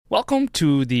Welcome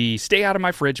to the Stay Out of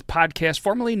My Fridge podcast,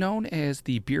 formerly known as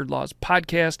the Beard Laws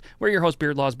podcast. We're your host,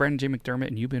 Beard Laws, Brandon J. McDermott,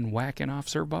 and you've been whacking off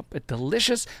Serve Up, a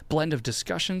delicious blend of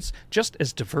discussions just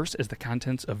as diverse as the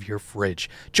contents of your fridge.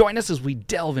 Join us as we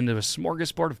delve into a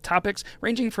smorgasbord of topics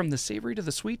ranging from the savory to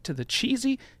the sweet to the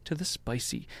cheesy to the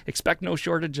spicy. Expect no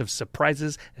shortage of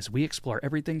surprises as we explore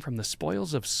everything from the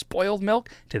spoils of spoiled milk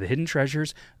to the hidden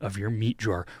treasures of your meat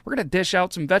drawer. We're going to dish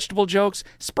out some vegetable jokes,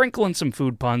 sprinkle in some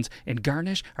food puns, and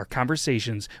garnish our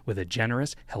conversations with a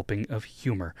generous helping of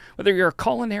humor. Whether you're a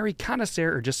culinary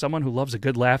connoisseur or just someone who loves a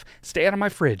good laugh, Stay Out of My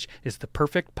Fridge is the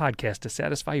perfect podcast to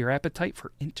satisfy your appetite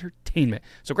for entertainment.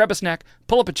 So grab a snack,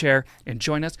 pull up a chair, and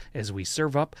join us as we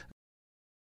serve up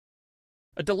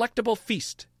a delectable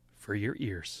feast for your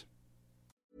ears.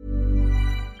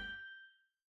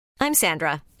 I'm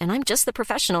Sandra, and I'm just the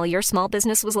professional your small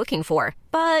business was looking for.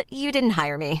 But you didn't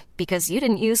hire me because you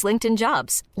didn't use LinkedIn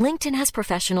Jobs. LinkedIn has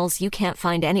professionals you can't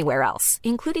find anywhere else,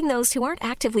 including those who aren't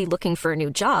actively looking for a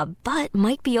new job, but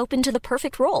might be open to the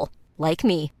perfect role, like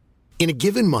me. In a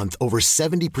given month, over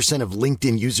 70% of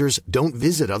LinkedIn users don't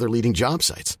visit other leading job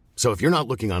sites. So if you're not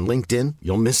looking on LinkedIn,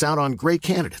 you'll miss out on great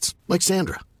candidates like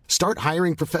Sandra. Start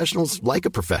hiring professionals like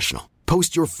a professional.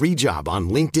 Post your free job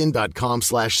on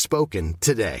linkedin.com/spoken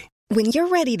today. When you're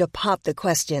ready to pop the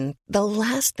question, the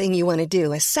last thing you want to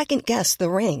do is second-guess the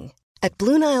ring. At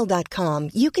BlueNile.com,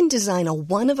 you can design a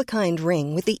one-of-a-kind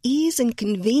ring with the ease and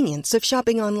convenience of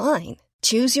shopping online.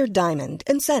 Choose your diamond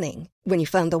and setting. When you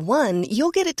find the one,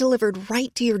 you'll get it delivered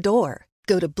right to your door.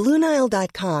 Go to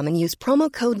BlueNile.com and use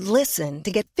promo code LISTEN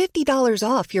to get $50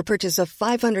 off your purchase of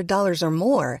 $500 or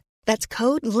more. That's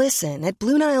code LISTEN at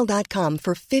BlueNile.com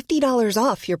for $50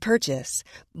 off your purchase.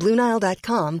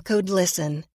 BlueNile.com, code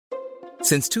LISTEN.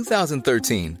 Since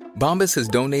 2013, Bombas has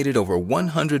donated over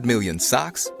 100 million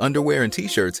socks, underwear, and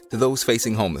T-shirts to those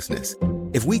facing homelessness.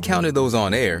 If we counted those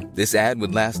on air, this ad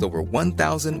would last over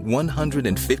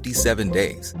 1,157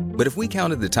 days. But if we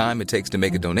counted the time it takes to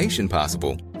make a donation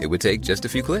possible, it would take just a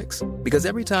few clicks. Because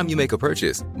every time you make a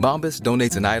purchase, Bombas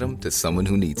donates an item to someone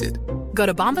who needs it. Go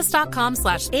to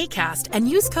bombas.com/ACAST and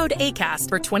use code ACAST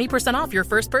for 20% off your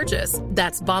first purchase.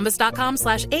 That's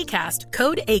bombas.com/ACAST,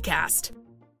 code ACAST.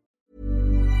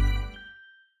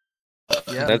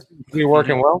 Yeah, that's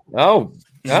working well. Oh,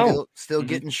 no. Still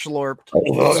getting slurped.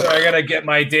 So I gotta get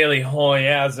my daily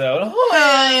hoyas out.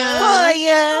 Oh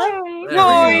yeah.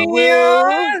 Oh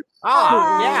yeah. Oh,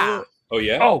 Yeah. oh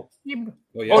yeah.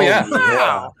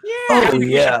 Oh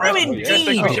yeah. I think we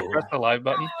should press the live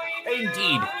button.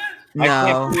 Indeed. I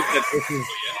can't believe that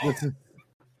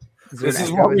this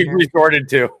is what we've resorted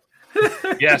to.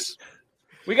 Yes.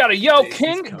 We got a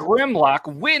King Grimlock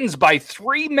wins by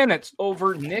 3 minutes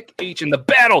over Nick H in the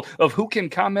battle of who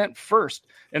can comment first.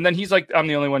 And then he's like, I'm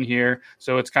the only one here.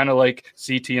 So it's kind of like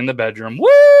CT in the bedroom. Woo!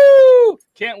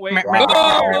 Can't wait. Wow.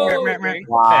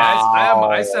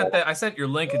 I sent your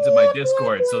link into my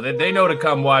Discord so that they know to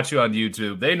come watch you on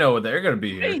YouTube. They know they're going to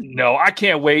be here. No, I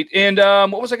can't wait. And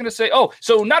what was I going to say? Oh,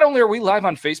 so not only are we live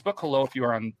on Facebook, hello if you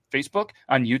are on Facebook,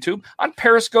 on YouTube, on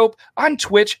Periscope, on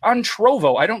Twitch, on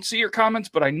Trovo. I don't see your comments,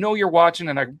 but I know you're watching,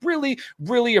 and I really,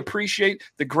 really appreciate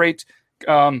the great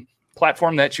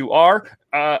platform that you are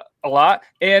a lot.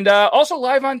 And also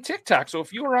live on TikTok. So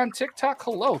if you are on TikTok,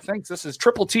 hello, thanks. This is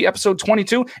Triple T episode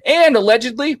 22. And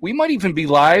allegedly, we might even be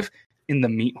live in the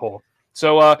meat hole.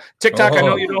 So TikTok, I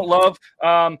know you don't love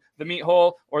the meat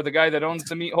hole or the guy that owns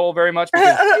the meat hole very much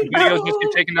because videos just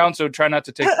get taken down. So try not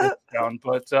to take it down.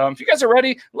 But if you guys are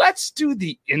ready, let's do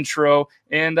the intro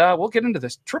and we'll get into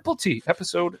this. Triple T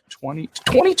episode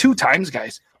 22 times,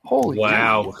 guys. Holy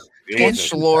wow. Get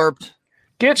slurped.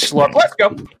 Get slurped. Let's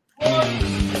go.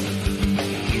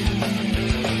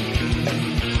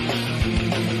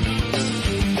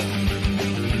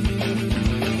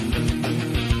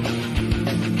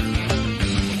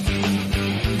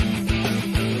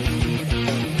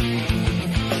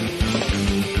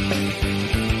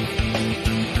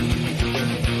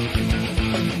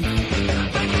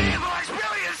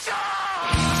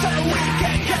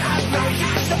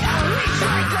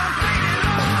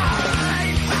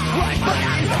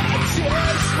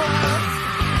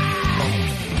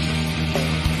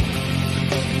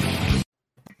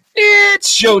 It's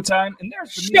showtime, and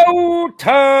there's the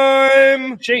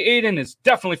showtime. Shay Aiden is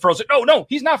definitely frozen. Oh no,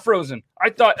 he's not frozen. I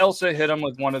thought Elsa hit him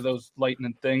with one of those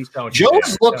lightning things.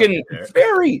 Joe's looking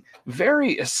very,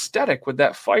 very aesthetic with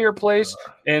that fireplace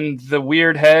and the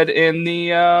weird head and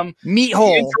the meat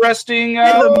hole. Interesting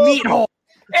the meat hole.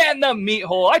 And the meat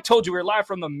hole. I told you we were live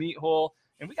from the meat hole.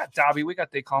 And we got Dobby. We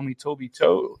got They Call Me Toby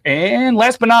Toe. And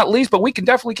last but not least, but we can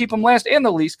definitely keep him last and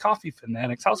the least, Coffee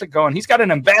Fanatics. How's it going? He's got an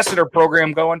ambassador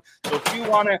program going. So if you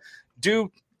want to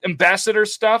do ambassador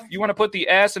stuff, you want to put the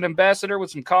ass in ambassador with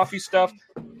some coffee stuff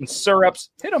and syrups,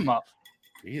 hit him up.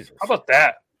 Jesus. How about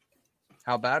that?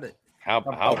 How about it? How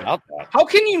about that? How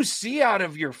can you see out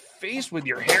of your face with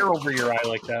your hair over your eye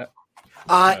like that?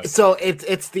 So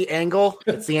it's the angle.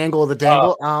 It's the angle of the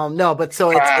dangle. No, but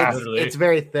so it's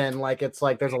very thin. Like it's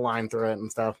like there's a line through it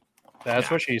and stuff. That's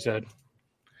what she said.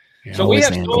 Yeah, So we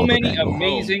have always so angle the many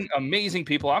dangle. amazing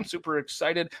people. I'm super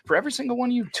excited for every single one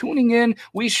of you tuning in.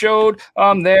 We showed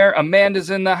there.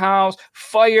 Amanda's in the house.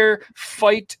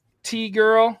 Fight T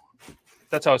girl.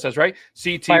 That's how it says, right?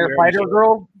 CT Firefighter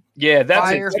girl. Yeah, that's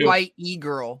Firefight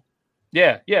E-girl.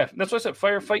 Yeah. That's what I said.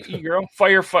 Firefight E-girl.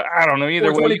 Firefight. I don't know.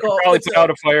 Either way, What do you you can call it? probably What's put that? out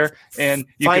a fire. And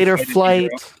you Fight can or fight an flight.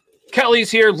 E-girl.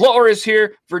 Kelly's here. Laura's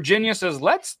here. Virginia says,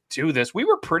 let's do this. We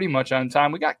were pretty much on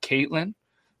time. We got Caitlin.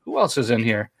 Who else is in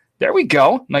here? There we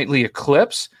go. Nightly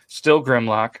Eclipse. Still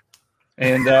Grimlock.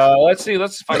 And let's see.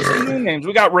 Let's find some new names.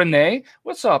 We got Renee.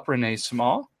 What's up, Renee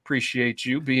Small? Appreciate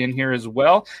you being here as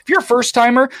well. If you're a first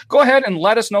timer, go ahead and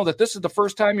let us know that this is the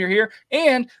first time you're here,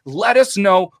 and let us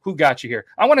know who got you here.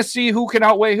 I want to see who can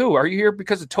outweigh who. Are you here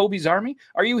because of Toby's Army?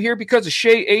 Are you here because of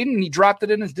Shay Aiden and he dropped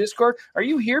it in his Discord? Are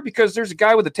you here because there's a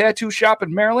guy with a tattoo shop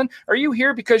in Maryland? Are you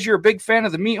here because you're a big fan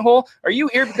of the meat hole? Are you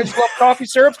here because you love coffee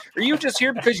syrups? Are you just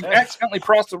here because you accidentally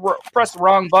pressed the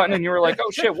wrong button and you were like,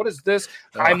 oh shit, what is this?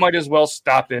 I might as well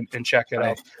stop in and check it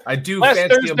out. I do Last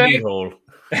fancy Thursday- a meat hole.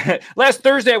 Last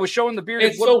Thursday, I was showing the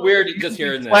bearded. It's so weird just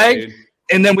hearing that, flag, dude.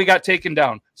 and then we got taken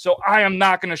down. So I am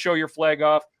not going to show your flag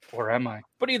off, or am I?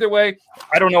 But either way,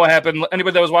 I don't know what happened.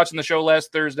 Anybody that was watching the show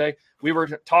last Thursday, we were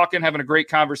talking, having a great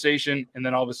conversation, and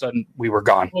then all of a sudden we were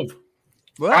gone.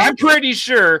 What? I'm pretty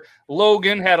sure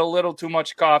Logan had a little too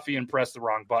much coffee and pressed the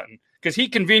wrong button because he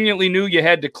conveniently knew you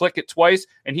had to click it twice,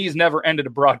 and he's never ended a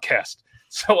broadcast.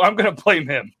 So I'm going to blame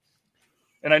him.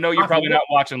 And I know you're probably not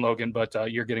watching, Logan, but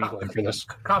you're getting blamed for this.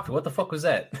 Coffee, what the fuck was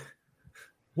that?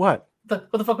 What?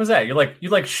 What the fuck was that?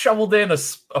 You shoveled in a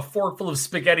fork full of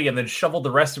spaghetti and then shoveled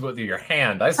the rest of it with your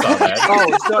hand. I saw that.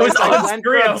 So it was I on went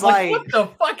for screen. a I was like, bite. what the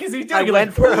fuck is he doing? I You're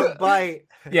went like, for a bite.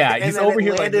 Yeah, and he's then over it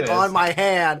here like landed this. on my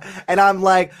hand, and I'm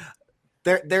like,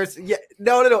 there's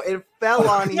no. It fell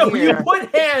on No, you here.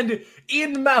 put hand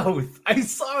in mouth. I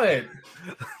saw it.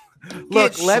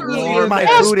 Look, Get let me Shirley eat my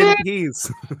in food in there.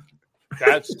 peace.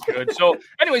 That's good. So,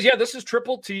 anyways, yeah, this is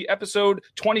Triple T episode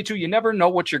 22. You never know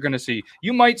what you're going to see.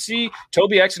 You might see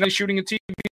Toby accidentally shooting a TV.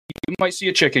 You might see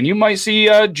a chicken. You might see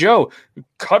Joe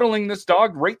cuddling this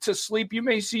dog right to sleep. You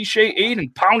may see Shay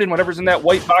Aiden pounding whatever's in that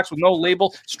white box with no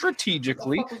label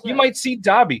strategically. You might see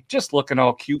Dobby just looking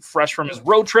all cute, fresh from his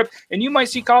road trip. And you might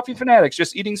see Coffee Fanatics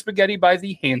just eating spaghetti by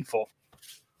the handful.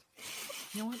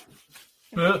 You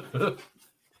know what?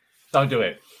 Don't do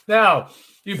it. No,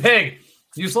 you pig.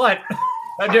 You slut.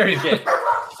 How dare you? Is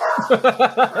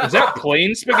that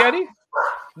plain spaghetti?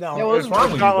 No, Yeah, what's it's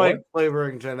wrong with not you, like boy?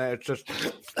 flavoring to it. It's just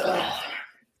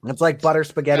it's like butter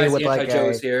spaghetti Guys, with like Anti-Joe a.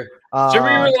 is here. So we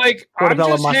were like, I'm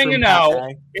portobello just mushroom hanging out.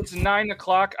 pate. It's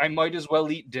 9:00. I might as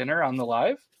well eat dinner on the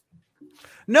live.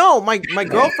 No, my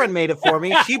girlfriend made it for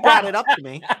me. She brought it up to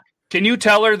me. Can you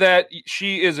tell her that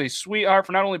she is a sweetheart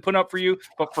for not only putting up for you,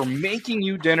 but for making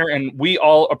you dinner, and we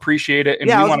all appreciate it, and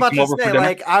Yeah, I we was want to about come to over for say, dinner?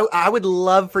 like, I would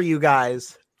love for you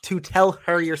guys to tell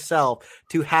her yourself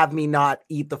to have me not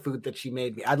eat the food that she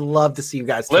made me. I'd love to see you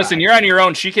guys. Listen, try. you're on your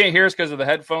own. She can't hear us because of the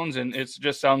headphones, and it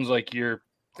just sounds like you're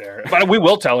there. But we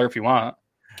will tell her if you want.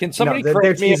 Can somebody they're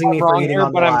correct me if teasing I'm me for wrong eating here?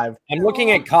 on But live. I'm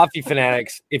looking at Coffee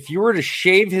Fanatics. If you were to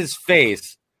shave his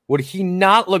face, would he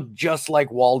not look just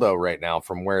like Waldo right now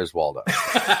from Where's Waldo?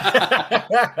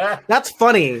 That's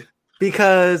funny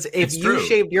because if It's you true.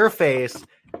 shaved your face,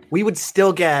 we would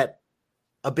still get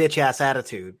a bitch ass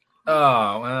attitude.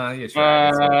 Oh, well, you tried.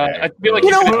 It's okay. I feel like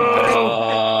You know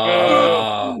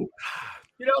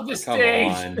You know, the Come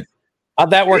stage. on. How'd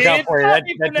that work out It's for you? That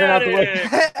Coffee turned out the way.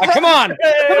 Fanatic. Come on.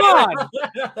 Come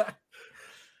on.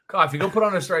 Coffee, go put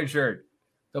on a striped shirt.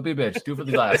 Don't be a bitch. Do it for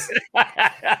the class.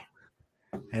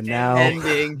 And now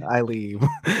Ending. I leave.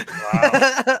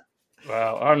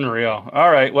 Wow, unreal. All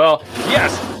right. Well,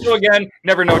 yes. So again,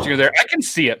 never know what you're there. I can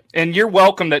see it. And you're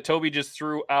welcome that Toby just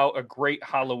threw out a great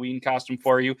Halloween costume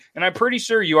for you. And I'm pretty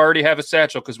sure you already have a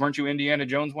satchel because weren't you Indiana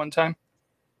Jones one time?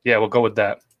 Yeah, we'll go with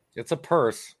that. It's a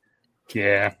purse.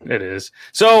 Yeah, it is.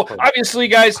 So obviously,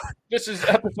 guys, this is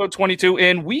episode 22,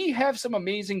 and we have some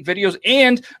amazing videos.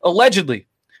 And allegedly,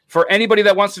 for anybody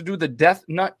that wants to do the Death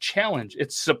Nut Challenge,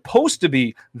 it's supposed to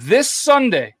be this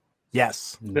Sunday.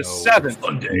 Yes. The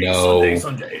 7th.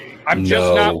 Sunday. I'm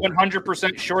just not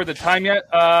 100% sure of the time yet.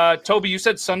 Toby, you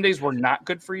said Sundays were not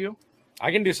good for you?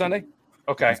 I can do Sunday.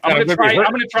 Okay. I'm going to try. I'm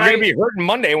going to be hurting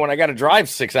Monday when I got to drive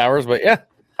 6 hours, but yeah.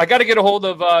 I got to get a hold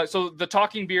of so the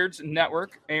Talking Beards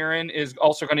Network. Aaron is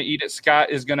also going to eat it.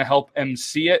 Scott is going to help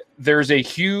MC it. There's a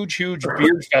huge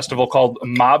beard festival called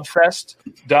Mob Fest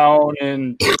down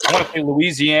in, I want to say,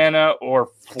 Louisiana or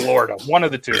Florida, one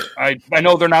of the two. I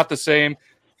know they're not the same,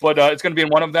 but it's going to be in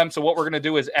one of them. So what we're going to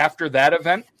do is after that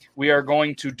event, we are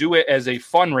going to do it as a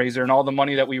fundraiser, and all the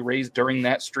money that we raise during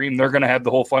that stream, they're going to have the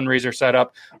whole fundraiser set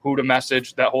up, who to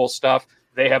message, that whole stuff.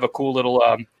 They have a cool little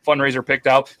fundraiser picked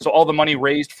out. So all the money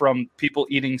raised from people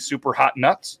eating super hot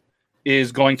nuts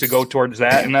is going to go towards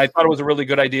that. And I thought it was a really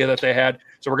good idea that they had.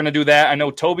 So we're going to do that. I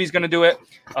know Toby's going to do it.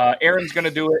 Aaron's going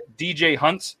to do it. DJ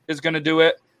Hunts is going to do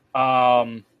it.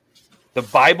 The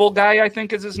Bible guy, I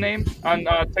think is his name, on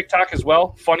TikTok as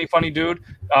well. Funny dude,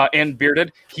 and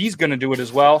bearded. He's going to do it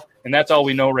as well. And that's all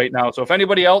we know right now. So if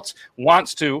anybody else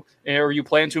wants to, or you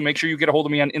plan to, make sure you get a hold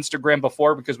of me on Instagram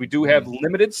before, because we do have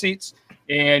limited seats.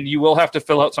 And you will have to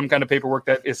fill out some kind of paperwork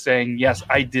that is saying, yes,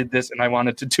 I did this and I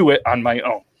wanted to do it on my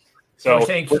own. So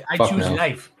I choose a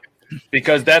knife.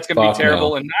 Because that's going to be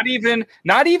terrible. No. And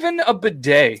not even a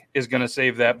bidet is going to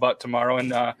save that butt tomorrow.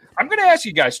 And I'm going to ask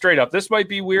you guys straight up. This might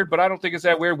be weird, but I don't think it's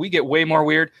that weird. We get way more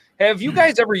weird. Have you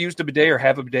guys ever used a bidet or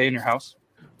have a bidet in your house?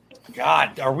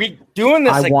 God, are we doing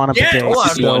this again? I want a bidet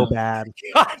so bad.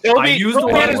 God, Toby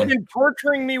has been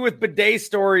torturing me with bidet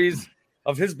stories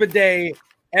of his bidet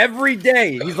every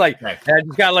day. He's like, I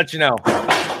just gotta let you know.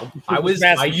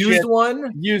 I used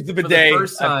one. Used the bidet.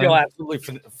 I feel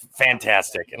absolutely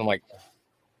fantastic. And I'm like,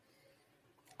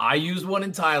 I used one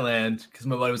in Thailand because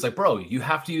my buddy was like, bro, you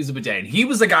have to use a bidet. And he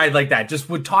was a guy like that, just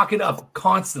would talk it up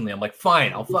constantly. I'm like,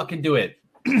 fine, I'll fucking do it.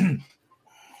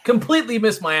 Completely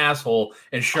missed my asshole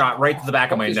and shot right to the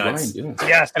back of my nuts.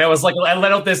 Yes. And I was like, I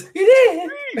let out this. You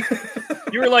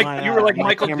were like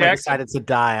Michael Jackson. Decided to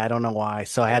die. I don't know why.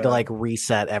 So I had to like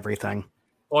reset everything.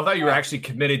 Well, I thought you were actually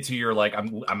committed to your like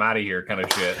I'm out of here kind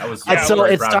of shit. So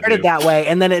it started that way,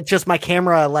 and then it just my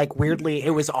camera like weirdly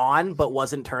it was on but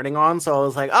wasn't turning on. So I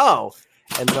was like, oh,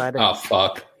 and so I had to, oh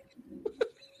fuck.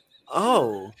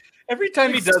 Oh, every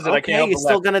time he does it, I can't. You're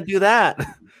still gonna do that.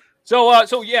 So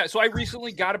I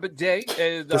recently got a bidet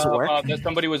that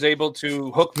somebody was able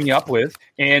to hook me up with,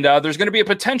 and there's going to be a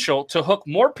potential to hook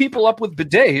more people up with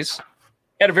bidets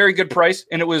at a very good price,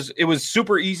 and it was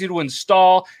super easy to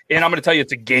install, and I'm going to tell you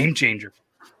it's a game changer.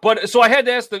 But so I had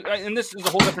to ask and this is a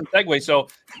whole different segue. So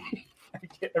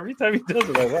every time he does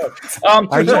it, I love. So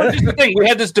here's the thing: we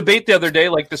had this debate the other day,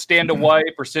 like the stand to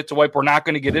wipe or sit to wipe. We're not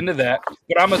going to get into that,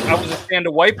 but I was a stand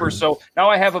to wiper, so now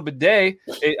I have a bidet.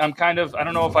 I'm kind of I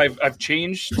don't know if I've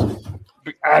changed.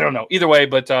 I don't know either way,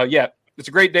 but yeah, it's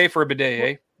a great day for a bidet,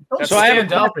 eh? So I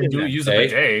stand up and use a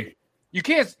bidet. You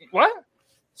can't what?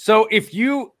 So if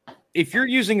you're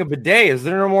using a bidet, is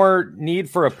there no more need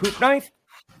for a poop knife?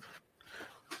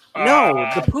 No,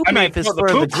 the poop knife is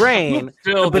for the drain.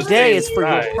 The bidet is for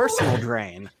your personal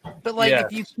drain. But like,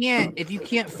 if you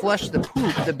can't flush the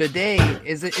poop, the bidet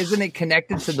isn't it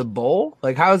connected to the bowl?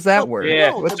 Like, how does that work?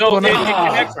 Yeah, so it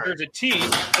connects. There's a T to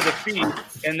the feet,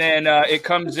 and then it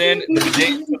comes in the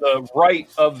bidet to the right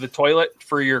of the toilet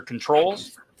for your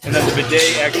controls, and then the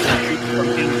bidet actually shoots from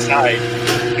inside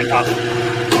and up.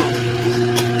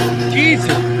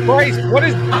 Jesus Christ, what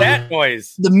is that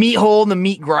noise? The meat hole and the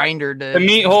meat grinder. The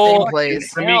meat hole,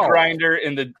 the meat grinder,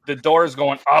 and the door is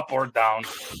going up or down.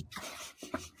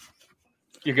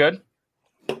 You good?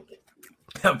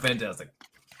 Fantastic.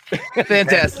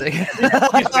 Fantastic. He's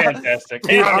fantastic.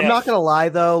 Dude, I'm not gonna lie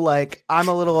though, like I'm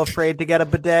a little afraid to get a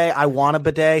bidet. I want a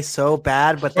bidet so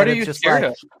bad, but then it's just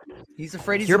like he's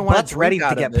afraid your butt's ready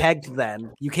to get pegged.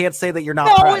 Then you can't say that you're not.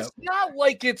 No, proud. it's not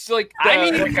like it's like. I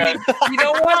mean, you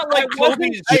know what? Like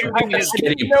Toby's I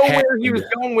know where he was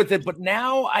going with it, but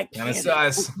now I can't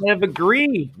kind of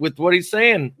agree with what he's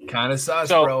saying. Kind of sus,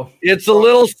 bro. It's a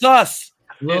little sus.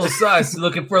 A little sus.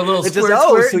 Looking for a little it's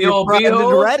squirt. So you're primed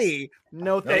and ready.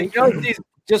 No, thank you.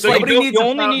 Just so like you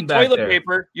only need toilet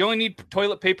paper. You only need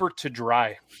toilet paper to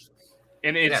dry.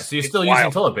 And it's so you're still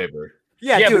using toilet paper.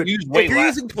 Yeah, dude. If you're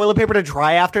using toilet paper to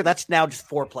dry after, that's now just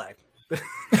foreplay.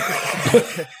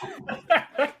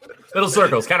 Little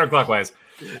circles, counterclockwise.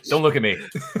 Don't look at me.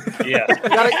 Yeah.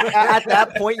 At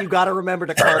that point, you got to remember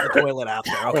to clean the toilet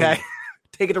after. Okay.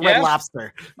 Take it to Red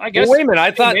Lobster. I guess. Well, wait a minute.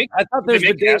 I thought there's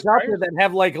bidets out there that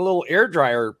have like a little air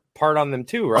dryer part on them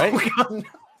too, right? Oh,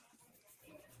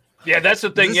 yeah, that's the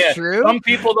thing. Yeah, true. Some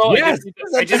people though. Yes,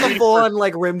 that's just a full-on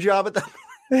rim job at the.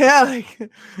 Yeah, like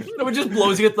it just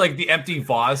blows you with like the empty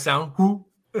vase sound.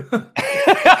 Every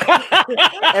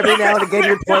now and again,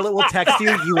 your toilet will text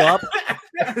you up.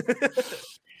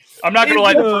 I'm not gonna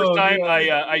lie. The first time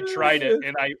I tried it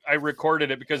and I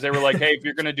recorded it because they were like, "Hey, if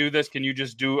you're gonna do this, can you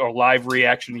just do a live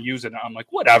reaction to use it?" And I'm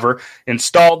like, "Whatever."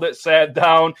 Installed it, sat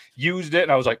down, used it,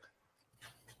 and I was like,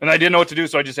 and I didn't know what to do,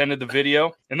 so I just ended the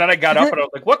video. And then I got up and I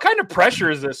was like, "What kind of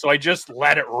pressure is this?" So I just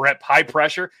let it rip, high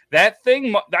pressure. That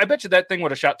thing, I bet you that thing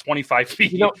would have shot 25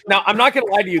 feet. Now I'm not gonna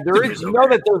lie to you. There is,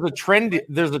 that there's a trend.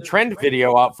 There's a trend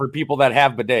video out for people that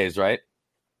have bidets, right?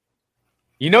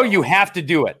 You have to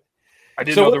do it. I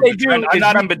didn't know there was a trend. I'm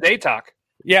not on bidet talk.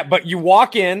 Yeah, but you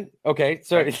walk in. Okay,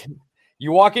 so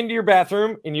you walk into your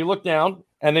bathroom and you look down,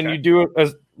 and then you do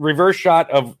a reverse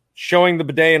shot of showing the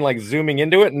bidet and like zooming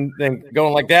into it, and then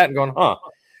going like that and going, huh?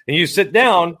 And you sit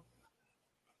down,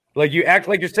 like you act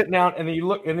like you're sitting down, and then you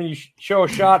look, and then you show a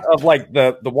shot of like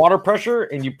the water pressure,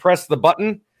 and you press the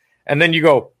button, and then you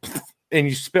go, and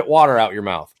you spit water out your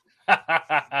mouth.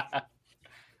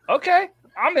 Okay,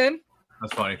 I'm in.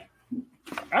 That's funny.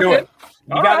 Do it.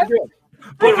 You got to do it.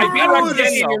 But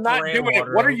you're not doing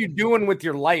it. What are you doing with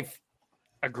your life?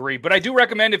 Agree. But I do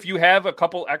recommend if you have a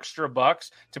couple extra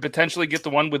bucks to potentially get the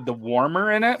one with the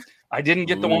warmer in it. I didn't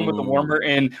get the one with the warmer.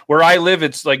 And where I live,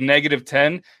 it's like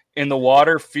 -10. And the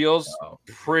water feels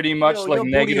pretty much like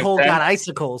 -10. Got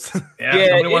icicles. Yeah,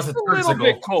 it's a little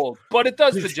bit cold, but it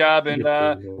does the job. And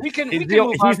we can. He's the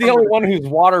only one whose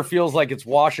water feels like it's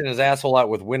washing his asshole out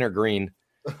with wintergreen.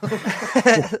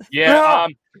 Yeah,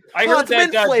 I heard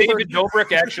that David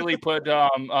Dobrik actually put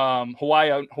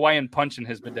Hawaiian punch in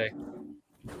his bidet.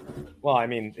 Well, I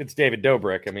mean, it's David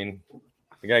Dobrik. I mean,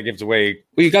 the guy gives away.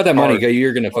 Well, you got that money, guy.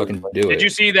 You're gonna fucking do it. Did you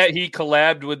see that he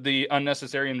collabed with the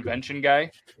Unnecessary Invention guy?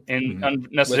 And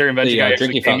Unnecessary Invention guy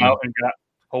actually came out and got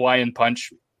Hawaiian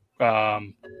punch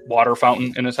water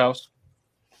fountain in his house.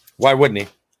 Why wouldn't he?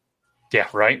 Yeah,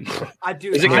 right. I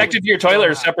do. Is it connected to your toilet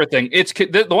or a separate thing? It's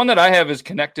the one that I have is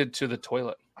connected to the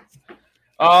toilet.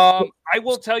 I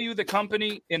will tell you the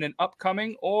company in an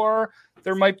upcoming, or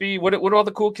there might be what do all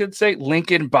the cool kids say? Link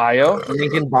in bio.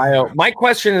 Link in bio. My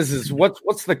question is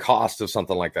what's the cost of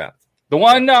something like that? The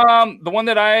one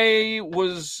that I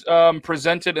was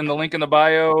presented in the link in the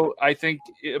bio, I think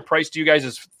price to you guys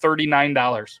is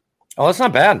 $39. Oh, that's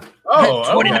not bad.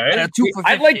 Oh, okay.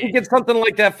 I'd like to get something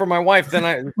like that for my wife.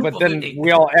 But then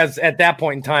we all, at that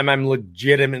point in time, I'm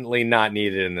legitimately not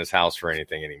needed in this house for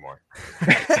anything anymore.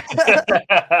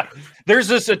 There's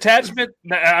this attachment.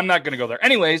 I'm not going to go there.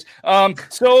 Anyways,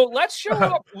 so let's show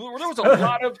up. There was a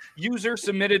lot of user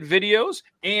submitted videos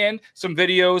and some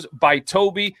videos by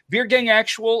Toby. Beer Gang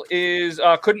Actual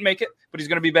couldn't make it, but he's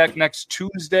going to be back next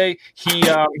Tuesday.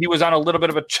 He was on a little bit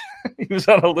of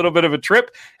a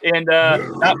trip, and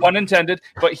not pun intended,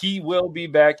 but he will be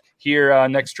back here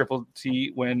next Triple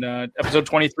T when episode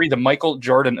 23, the Michael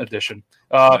Jordan edition.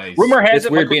 Nice. Rumor has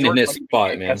it weird Michael being Jordan in this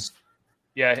spot, man.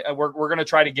 Yeah, we're gonna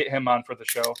try to get him on for the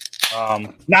show.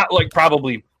 Not like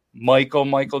probably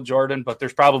Michael Jordan, but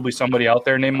there's probably somebody out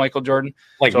there named Michael Jordan,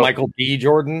 like Michael B.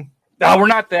 Jordan. No, we're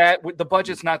not that. The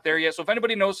budget's not there yet. So if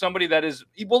anybody knows somebody that is,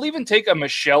 we'll even take a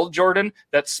Michelle Jordan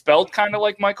that's spelled kind of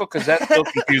like Michael, because that still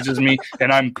confuses me,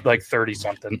 and I'm like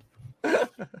 30-something.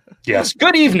 Yes.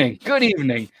 Good evening.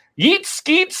 Yeet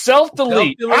Skeet Self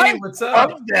Delete. What's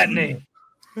up? That name.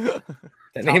 That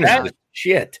name is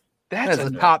shit. That's a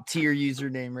top tier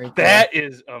username right there. That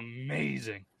is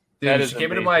amazing. Dude, she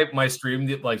came into my stream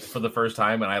like for the first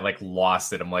time, and I like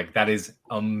lost it. I'm like, that is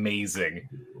amazing.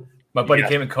 My buddy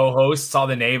came and co-host, saw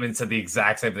the name, and said the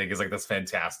exact same thing. He's like, that's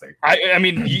fantastic. I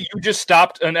mean, you just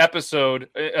stopped an episode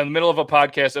in the middle of a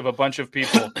podcast of a bunch of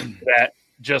people that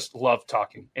just love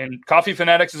talking. And Coffee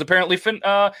Fanatics is apparently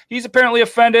he's apparently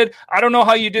offended. I don't know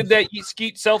how you did that. Eat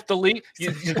Skeet self-delete.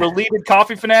 You deleted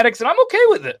Coffee Fanatics, and I'm okay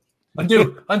with it.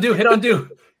 Undo, hit undo.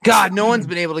 God, no one's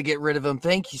been able to get rid of him.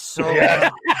 Thank you so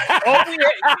much.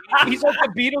 He's like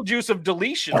the Beetlejuice of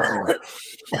deletion.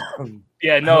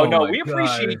 Yeah, no, we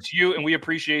appreciate you, and we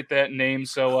appreciate that name.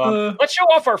 So let's show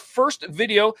off our first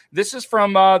video. This is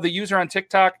from the user on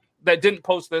TikTok that didn't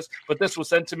post this, but this was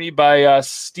sent to me by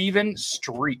Stephen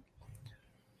Street.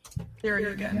 There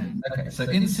you go. Okay, so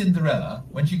in Cinderella,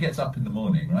 when she gets up in the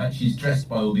morning, right, she's dressed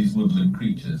by all these woodland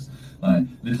creatures, like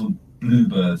little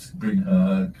bluebirds bring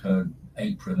her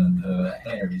apron, and her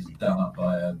hair is done up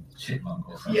by a chipmunk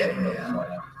or something. Yeah. Like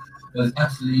that. There's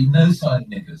absolutely no side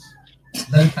knickers.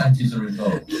 No panties are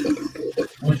involved,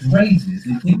 which raises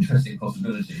the interesting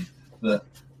possibility that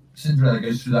Cinderella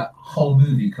goes through that whole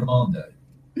movie commando.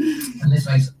 And this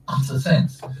makes utter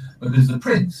sense, because the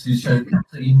prince, who showed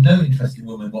absolutely no interest in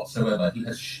women whatsoever, he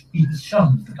has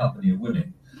shunned the company of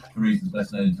women. for reasons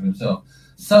best known to himself,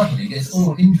 suddenly gets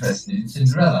all interested in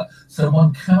Cinderella. So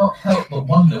one cannot help but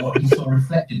wonder what he saw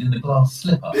reflected in the glass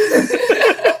slipper.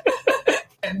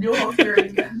 And you're theory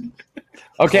again.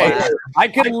 Okay, Wow. I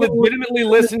could legitimately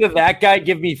listen to that guy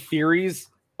give me theories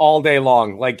all day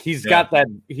long. Like he's got that.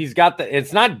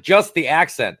 It's not just the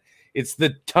accent; it's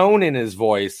the tone in his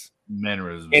voice,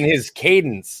 mannerisms, and his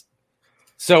cadence.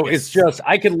 So it's just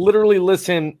I could literally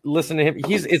listen to him.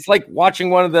 It's like watching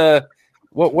one of the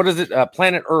what is it?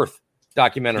 Planet Earth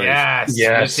documentaries.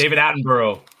 Yes, David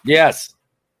Attenborough. Yes.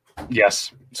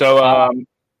 So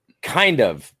kind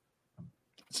of.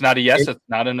 It's not a yes. It's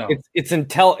not a no. It's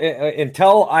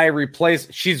until I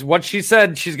replace. What she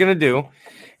said she's gonna do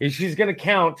is she's gonna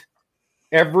count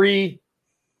every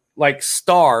like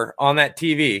star on that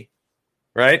TV,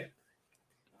 right?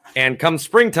 And come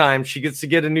springtime, she gets to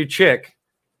get a new chick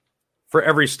for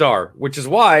every star, which is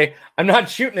why I'm not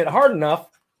shooting it hard enough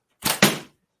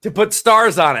to put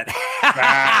stars on it.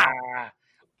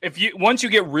 Once you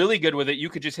get really good with it, you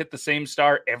could just hit the same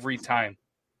star every time.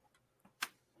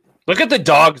 Look at the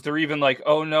dogs. They're even like,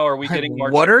 oh no, are we getting more?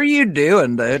 What are you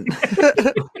doing, dude?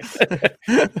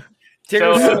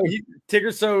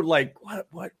 Tigger's so like,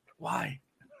 what, why?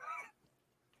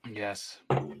 Yes.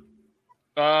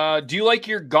 Do you like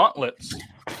your gauntlets,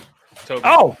 Toby?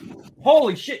 Oh,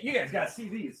 holy shit. You guys got to see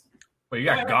these. Wait, you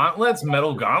got gauntlets?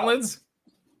 Metal gauntlets?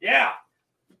 Yeah.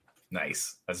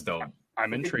 Nice. That's dope.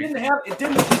 I'm intrigued. It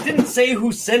didn't say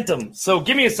who sent them. So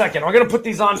give me a second. I'm going to put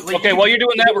these on. Okay, while you're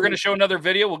doing that, we're going to show another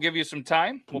video. We'll give you some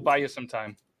time. We'll buy you some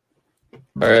time.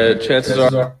 All right, chances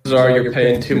are you're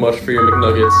paying too much for your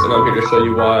McNuggets, and I'm here to show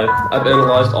you why. I've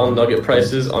analyzed all nugget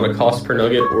prices on a cost per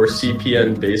nugget or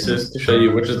CPN basis to show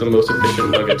you which is the most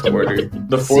efficient nugget to order.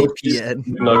 The 4-piece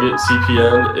nugget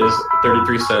CPN is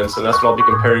 33 cents, and that's what I'll be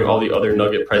comparing all the other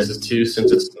nugget prices to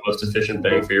since it's the most efficient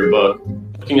bang for your buck.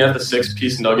 Looking at the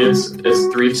 6-piece nuggets,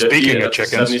 it's $3.50, and that's a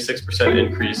 76%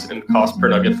 increase in cost per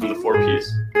nugget from the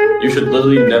 4-piece. You should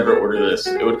literally never order this.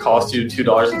 It would cost you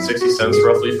 $2.60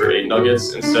 roughly for 8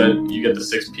 nuggets. Instead, you get the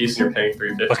 6-piece and you're paying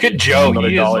 $3.50. Look at Joe. Another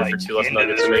 $1 for 2 less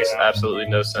nuggets. It makes absolutely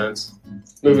no sense.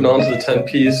 Moving on to the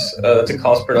 10-piece, it's a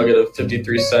cost per nugget of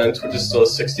 53 cents, which is still a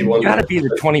 61. You gotta be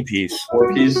the 20-piece.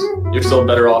 4-piece. You're still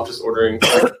better off just ordering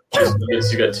 4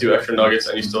 nuggets. You get 2 extra nuggets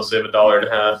and you still save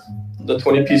 $1.50. The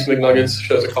 20-piece McNuggets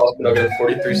shows a cost per nugget of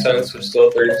 43 cents, which is still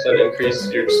a 30%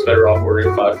 increase. You're just better off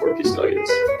ordering 5 4-piece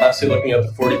nuggets. Lastly, looking at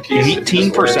the 40-piece,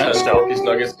 18% still. 4-piece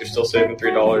nuggets, you're still saving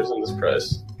 $3 in this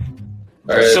price.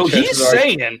 All right, so he's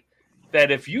saying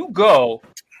that if you go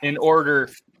and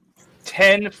order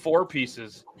 10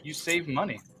 4-pieces, you save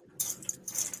money.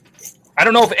 I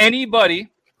don't know if anybody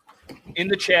in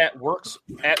the chat works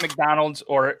at McDonald's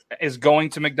or is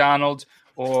going to McDonald's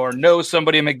or knows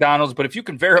somebody at McDonald's, but if you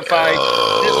can verify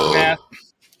this math,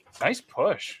 nice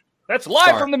push. That's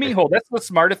live from the meat hole. That's the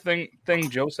smartest thing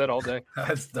Joe said all day.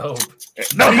 That's dope.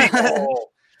 The meat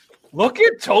hole. Look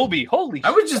at Toby. Holy shit.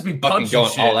 I would just be punching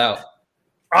going shit. all out.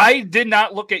 I did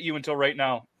not look at you until right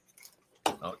now.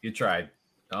 Oh, you tried.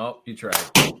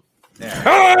 There.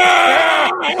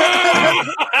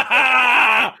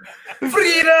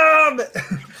 Freedom!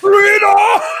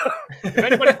 If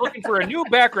anybody's looking for a new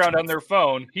background on their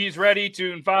phone, he's ready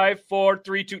to in 5, 4,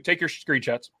 3, 2. Take your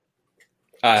screenshots.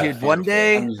 Dude, one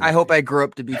day I hope I grow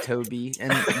up to be Toby,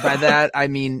 and by that I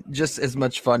mean just as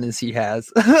much fun as he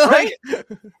has. Right?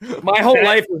 My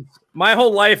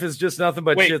whole life is just nothing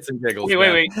but shits and giggles.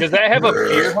 Wait. Does that have a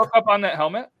beer hookup on that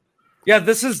helmet? Yeah,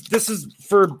 this is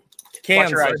for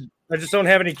cans. I just don't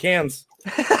have any cans.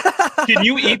 Can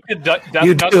you eat the dust?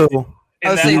 You do.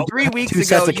 I was saying 3 Two weeks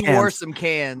sets ago of you cans. wore some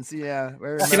cans. Yeah.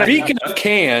 Speaking of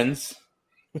cans,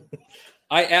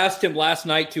 I asked him last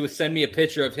night to send me a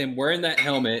picture of him wearing that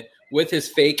helmet with his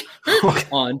fake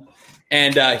on,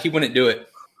 and he wouldn't do it.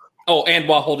 Oh, and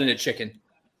while holding a chicken.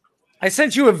 I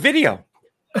sent you a video.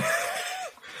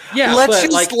 Yeah, let's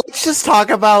just talk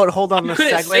about. Hold on a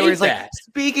second. Where he's like,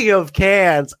 speaking of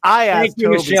cans, I asked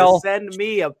Toby to send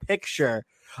me a picture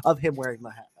of him wearing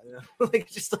the hat.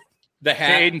 Just like the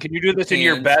hat. Hey, Aiden, can you do this in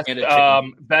your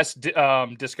best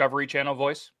Discovery Channel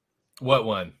voice? What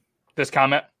one? This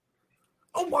comment.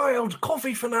 A wild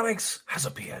coffee fanatics has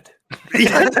appeared.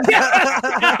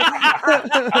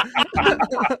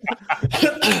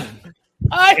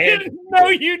 I didn't know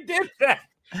you did that.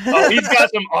 Oh, he's got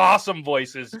some awesome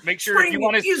voices. Make sure if you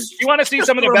want to see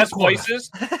some of the best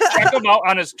voices, check him out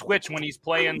on his Twitch when he's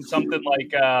playing something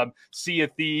like Sea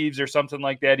of Thieves or something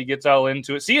like that. He gets all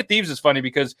into it. Sea of Thieves is funny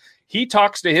because he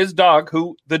talks to his dog,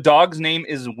 who the dog's name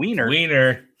is Wiener.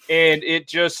 and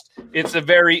it's a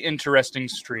very interesting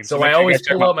stream. So I always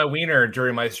pull out my wiener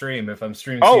during my stream. If I'm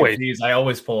streaming CFGs, I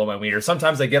always pull out my wiener.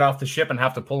 Sometimes I get off the ship and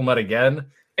have to pull him out again.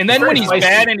 And then when he's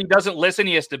bad and he doesn't listen,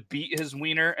 he has to beat his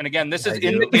wiener. And again, this is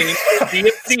in the game, Sea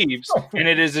of Thieves, and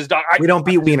it is his dog. We don't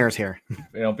beat wieners here.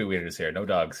 We don't beat wieners here. No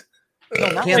dogs.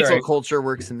 Cancel culture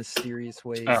works in mysterious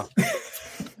ways. I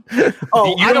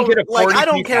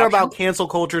don't care about cancel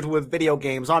cultures with video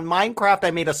games. On Minecraft,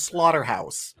 I made a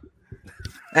slaughterhouse.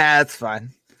 That's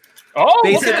fine. Oh,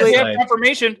 basically,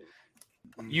 confirmation.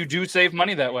 You do save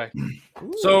money that way.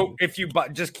 So if you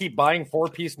just keep buying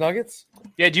 4-piece nuggets,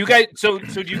 yeah. Do you guys? So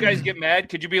do you guys get mad?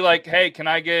 Could you be like, hey, can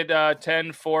I get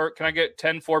 10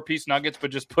 4-piece nuggets,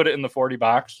 but just put it in the 40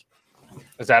 box?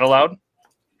 Is that allowed?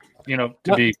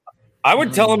 I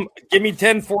would tell them, give me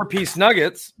 10 4-piece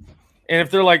nuggets, and if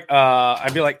they're like,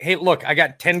 I'd be like, hey, look, I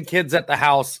got 10 kids at the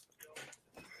house.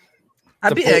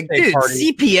 I'd be like, dude,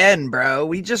 CPN, bro.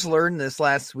 We just learned this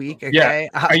last week. Okay,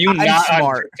 yeah. Are you not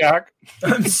smart?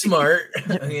 I'm smart.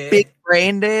 Okay. Big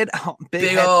brain, dude.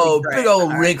 Big old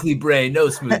wrinkly brain, no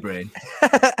smooth brain.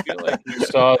 I feel like you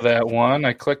saw that one.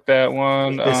 I clicked that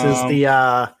one. This is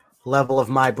the level of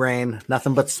my brain.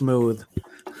 Nothing but smooth.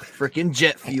 Freaking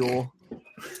jet fuel.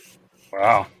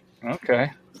 Wow.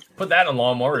 Okay. Put that in a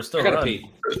lawnmower. It's still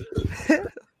running.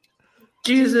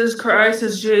 Jesus Christ,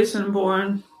 is Jason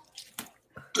born?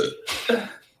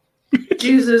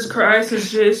 Jesus Christ,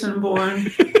 is Jason born?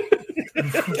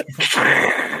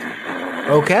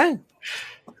 Okay.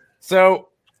 So,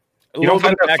 you don't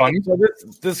find that funny? So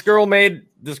this girl made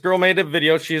a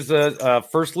video. She's a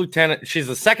first lieutenant. She's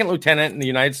a second lieutenant in the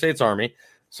United States Army.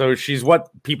 So she's what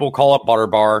people call a butter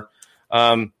bar.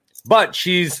 But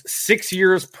she's 6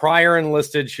 years prior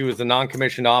enlisted. She was a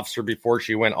non-commissioned officer before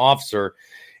she went officer.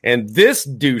 And this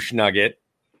douche nugget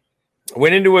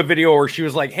went into a video where she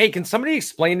was like, hey, can somebody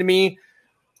explain to me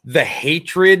the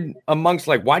hatred amongst,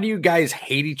 like, why do you guys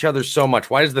hate each other so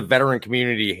much? Why does the veteran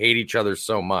community hate each other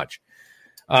so much?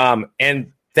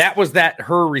 And that was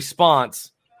her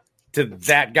response to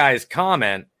that guy's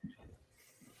comment,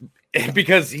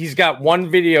 because he's got one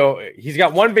video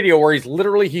where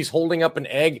he's holding up an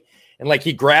egg and like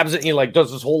he grabs it and he like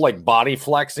does this whole like body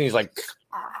flex and he's like,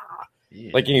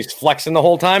 like and he's flexing the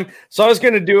whole time. So I was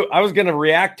going to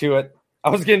react to it. I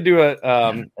was going to do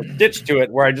a ditch to it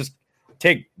where I just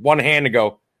take one hand and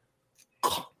go.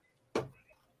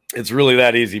 It's really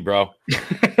that easy, bro.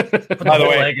 By the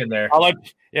way, in there.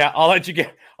 I'll let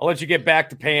you get back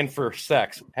to paying for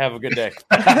sex. Have a good day.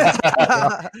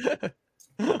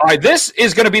 All right, this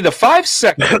is going to be the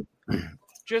 5-second.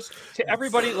 Just to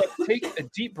everybody, let's take a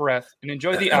deep breath and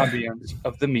enjoy the ambience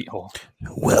of the meat hole.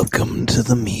 Welcome to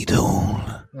the meat hole.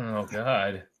 Oh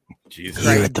God! Jesus.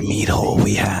 Here at the meat hole,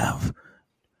 we have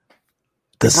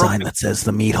the sign that says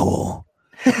the meat hole.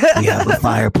 We have a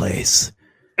fireplace.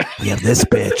 We have this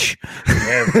bitch.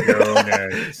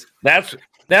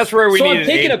 That's where we so need. I'm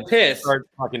taking a piss. Start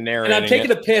fucking narrating. And I'm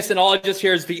taking a piss, and all I just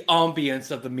hear is the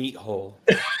ambience of the meat hole.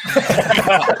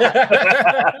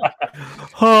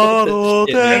 Oh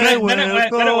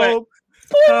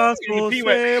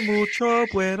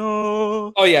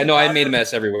yeah, no, I made a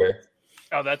mess everywhere.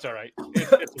 Oh, that's all right.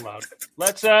 It's loud.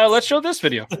 Let's show this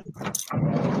video.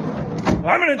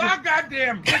 I'm gonna just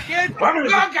goddamn dickhead.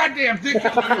 Goddamn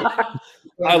dickhead.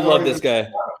 I love this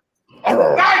guy.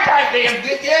 Goddamn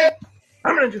dickhead.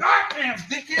 I'm gonna just goddamn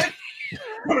dickhead.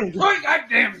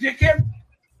 Goddamn dickhead.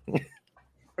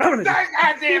 I'm gonna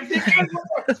goddamn dickhead.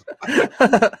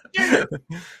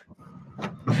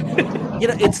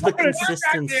 It's the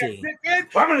consistency.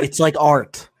 It's like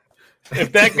art.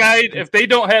 If they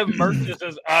don't have merch that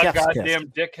says goddamn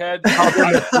dickhead,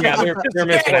 they're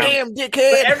missing out. Goddamn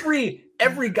dickhead.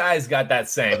 Every guy's got that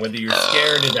saying, whether you're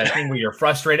scared or that thing where you're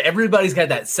frustrated, everybody's got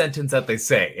that sentence that they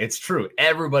say. It's true.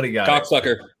 Everybody got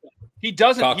cocksucker. He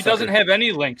doesn't have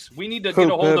any links. We need to get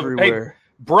a hold of hey,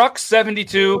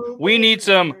 Bruck72. We need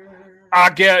some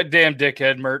goddamn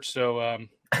dickhead merch. So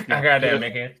goddamn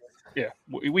dickhead. Yeah,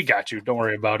 we got you. Don't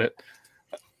worry about it.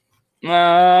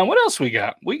 What else we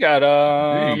got? Let's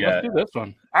do this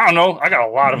one. I don't know. I got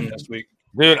a lot of them this week.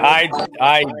 Dude, I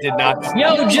did not.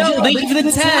 Yo, Joe, thank you for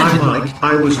the 10. Hi, Mike.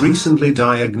 I was recently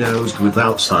diagnosed with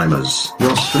Alzheimer's.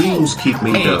 Your streams keep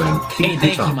me going. Keep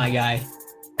it up. Thank you, my guy.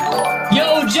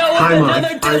 Yo, Joe, Hi, another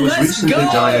Mike. 10. I was Let's recently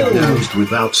go. diagnosed with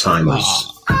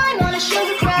Alzheimer's. I want to show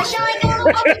the crash.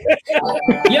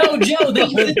 Yo, Joe,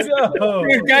 thank you for the 10.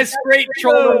 Dude, guys, straight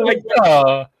shoulder like.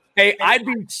 Hey, I'd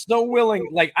be so willing.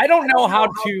 Like, I don't know how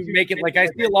to make it. Like, I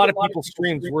see a lot of people's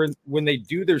streams where when they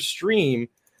do their stream,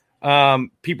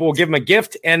 people will give them a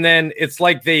gift, and then it's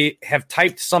like they have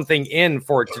typed something in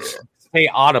for it say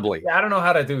audibly. Yeah, I don't know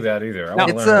how to do that either.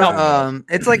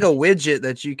 It's like a widget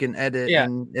that you can edit, Yeah.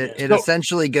 and it So-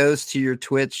 essentially goes to your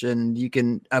Twitch, and you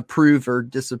can approve or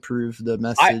disapprove the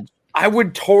message. I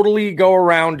would totally go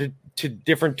around to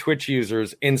different Twitch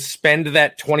users and spend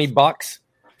that $20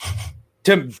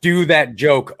 to do that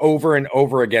joke over and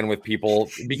over again with people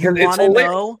because it's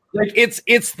know? like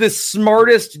it's the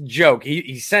smartest joke.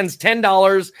 He sends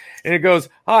 $10 and it goes,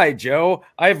 "Hi Joe,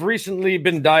 I've recently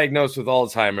been diagnosed with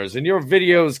Alzheimer's and your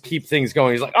videos keep things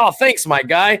going." He's like, "Oh, thanks, my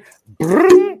guy."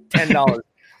 $10.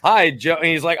 "Hi Joe," and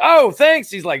he's like, "Oh,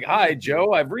 thanks." He's like, "Hi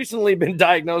Joe, I've recently been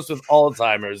diagnosed with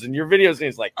Alzheimer's and your videos." And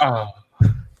he's like, "Oh."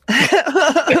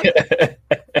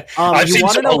 You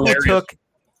want to know who took?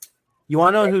 You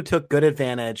want to know who took good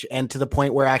advantage and to the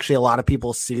point where actually a lot of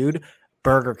people sued?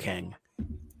 Burger King.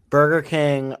 Burger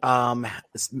King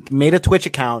made a Twitch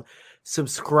account,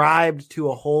 subscribed to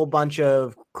a whole bunch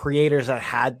of creators that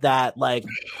had that like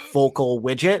vocal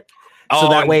widget, so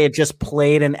that way it just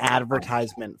played an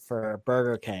advertisement for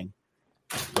Burger King.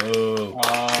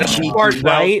 Smart,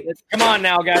 right? Come on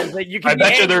now, guys. Like, you can be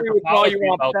angry with all you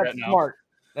want, but that's now. smart.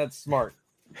 That's smart.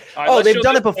 Oh, they've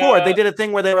done it before. They did a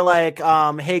thing where they were like,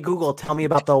 "Hey Google, tell me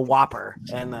about the Whopper,"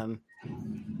 and then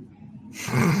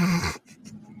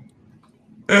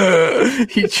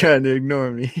he's trying to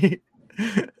ignore me.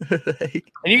 And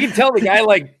you can tell the guy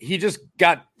like he just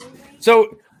got.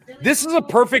 So this is a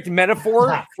perfect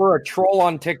metaphor for a troll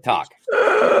on TikTok.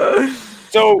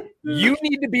 So you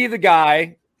need to be the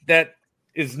guy that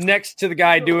is next to the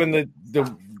guy doing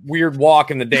the weird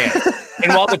walk and the dance.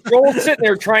 And while the troll's sitting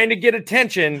there trying to get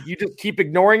attention, you just keep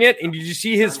ignoring it, and you just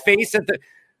see his face at the.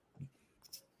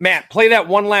 Matt, play that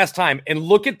one last time, and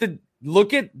look at the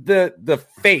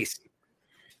face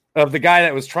of the guy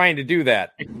that was trying to do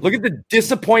that. Look at the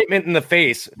disappointment in the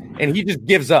face, and he just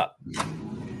gives up.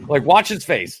 Like, watch his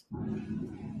face.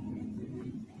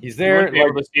 He's there.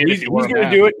 Like, he's gonna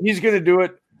do it. He's gonna do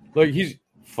it. Like, he's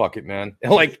fuck it, man.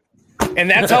 Like, and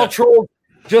that's how trolls.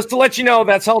 Just to let you know,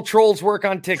 that's how trolls work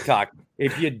on TikTok.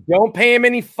 If you don't pay him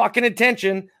any fucking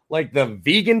attention, like the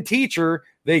vegan teacher,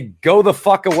 they go the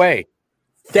fuck away.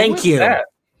 Thank you.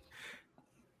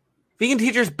 Vegan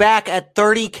teacher's back at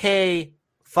 30K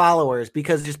followers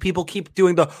because just people keep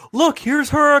doing the look, here's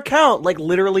her account, like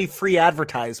literally free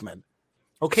advertisement.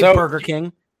 Okay, so, Burger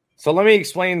King. So let me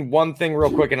explain one thing real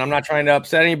quick, and I'm not trying to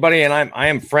upset anybody, and I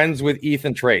am friends with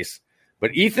Ethan Trace.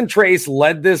 But Ethan Trace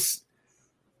led this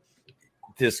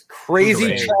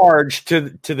crazy charge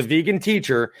to the vegan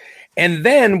teacher, and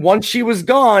then once she was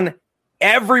gone,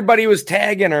 everybody was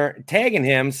tagging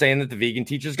him, saying that the vegan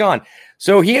teacher's gone.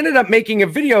 So he ended up making a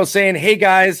video saying, "Hey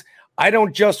guys, I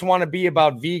don't just want to be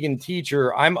about vegan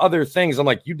teacher. I'm other things." I'm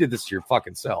like, you did this to your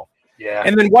fucking self. Yeah.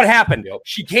 And then what happened?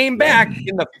 She came back,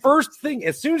 and the first thing,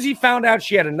 as soon as he found out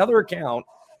she had another account,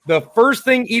 the first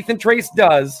thing Ethan Trace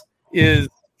does is,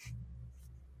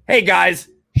 "Hey guys,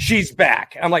 she's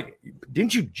back." I'm like,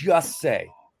 didn't you just say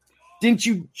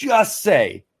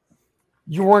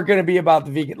you weren't going to be about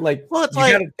the vegan? Like, well, it's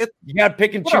you got to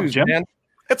pick and choose, man.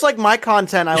 It's like my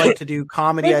content. I like to do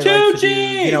comedy. I like to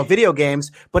do, video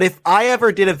games. But if I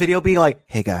ever did a video being like,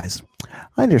 "Hey guys,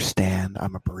 I understand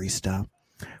I'm a barista,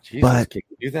 Jesus, but can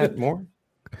you do that more?"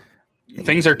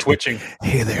 Things are twitching.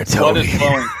 Hey there, Blood Toby. is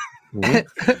flowing.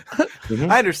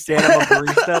 I understand I'm a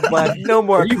barista, but no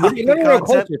more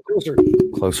content.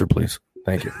 Closer, please.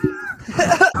 Thank you.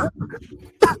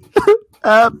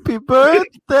 Happy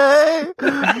birthday,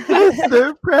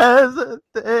 Mr. President.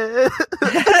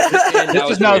 This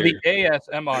is now the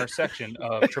ASMR section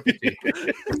of Triple T.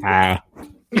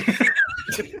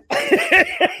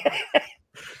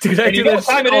 Dude, I do that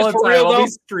time it all is the for time. real, I'll though?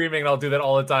 be streaming and I'll do that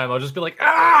all the time. I'll just be like,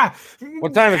 "Ah!"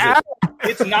 What time is it?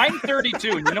 It's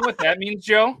 9:32, and you know what that means,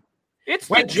 Joe? It's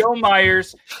the Joe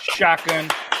Myers shotgun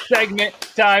segment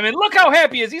time, and look how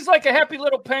happy he is. He's like a happy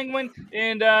little penguin,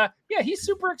 and he's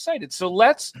super excited. So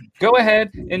let's go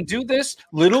ahead and do this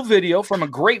little video from a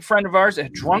great friend of ours, a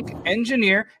drunk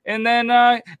engineer, and then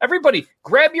everybody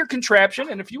grab your contraption,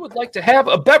 and if you would like to have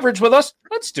a beverage with us,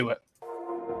 let's do it.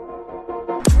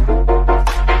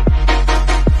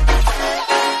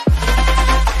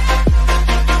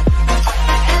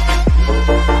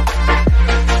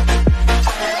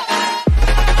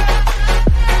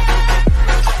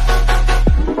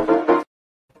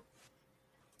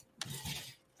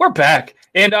 We're back.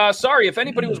 And sorry, if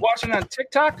anybody was watching on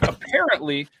TikTok,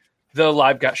 apparently the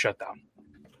live got shut down.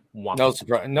 No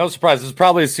surprise. It's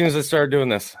probably as soon as I started doing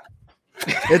this.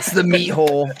 It's the meat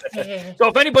hole. So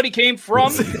if anybody came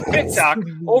from TikTok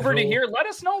over to here, let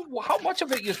us know how much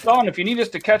of it you saw. And if you need us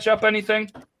to catch up anything,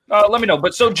 let me know.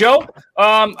 But so, Joe,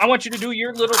 I want you to do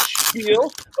your little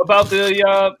spiel about the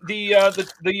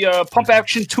pump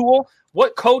action tool.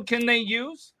 What code can they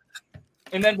use?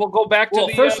 And then we'll go back to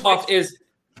the. First off, is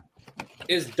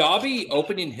Dobby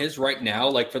opening his right now,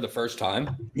 like for the first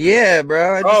time? Yeah,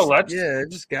 bro. I let's watch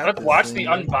the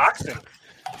unboxing.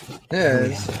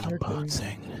 Yeah,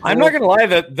 I'm not gonna lie,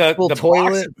 the toilet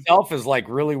box itself is like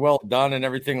really well done and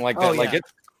everything like that.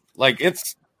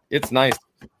 It's nice.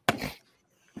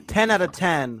 10 out of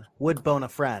 10 would bone a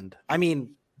friend. I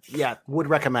mean, yeah, would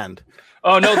recommend.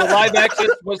 Oh no, the live access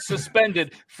was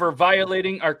suspended for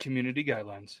violating our community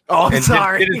guidelines. Oh, And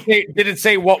sorry. Did it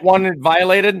say what one it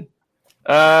violated?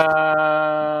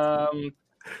 Community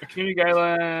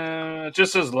guideline. It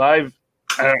just says live.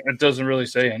 It doesn't really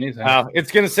say anything.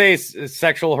 It's gonna say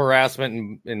sexual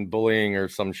harassment and bullying or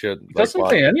some shit. It doesn't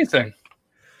say anything.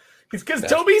 It's because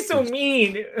Toby's so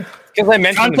mean. Because I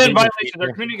mentioned content violations.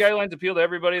 Our community guidelines appeal to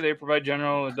everybody. They provide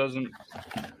general. It doesn't.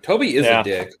 Toby is a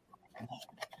dick.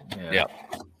 Yeah.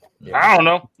 I don't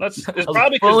know. It's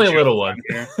probably only a little one.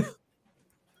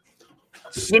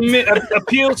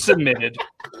 Appeal submitted.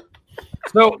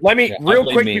 So let me real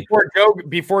quick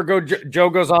before Joe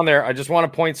goes on there. I just want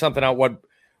to point something out.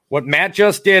 What Matt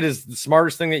just did is the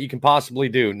smartest thing that you can possibly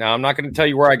do. Now, I'm not going to tell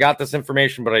you where I got this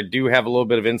information, but I do have a little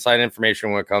bit of inside information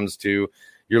when it comes to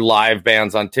your live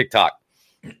bans on TikTok.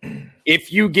 If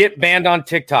you get banned on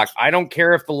TikTok, I don't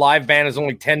care if the live ban is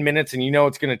only 10 minutes and you know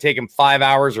it's going to take them 5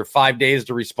 hours or 5 days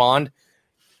to respond.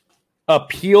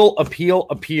 Appeal.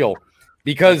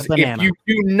 Because if you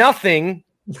do nothing,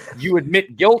 you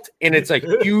admit guilt, and it's a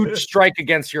huge strike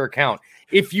against your account.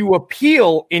 If you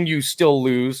appeal and you still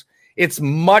lose, it's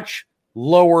much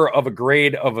lower of a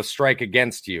grade of a strike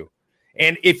against you.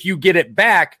 And if you get it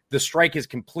back, the strike is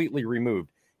completely removed.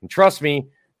 And trust me,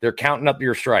 they're counting up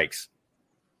your strikes.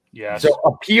 Yeah. So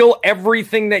appeal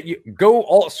everything that you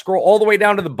scroll all the way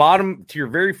down to the bottom to your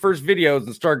very first videos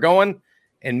and start going,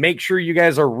 and make sure you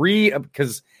guys are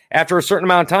because after a certain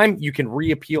amount of time, you can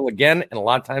reappeal again. And a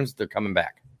lot of times they're coming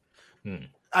back.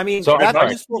 I mean, So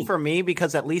that's useful for me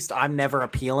because at least I'm never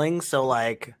appealing. So,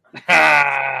 like, all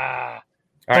right.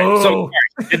 So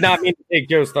did not mean to take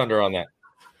Joe's thunder on that.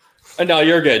 No,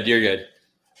 you're good. You're good.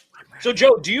 So,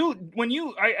 Joe, do you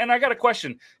I got a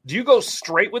question. Do you go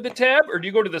straight with the tab, or do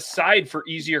you go to the side for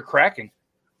easier cracking?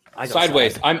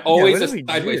 Sideways. I'm always a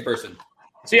sideways person.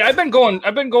 See, I've been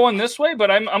going this way, but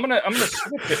I'm gonna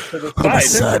switch it to the side.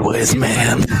 Sideways,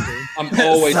 man. I'm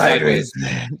always sideways.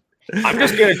 I'm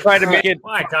just gonna try to make it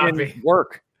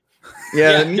work.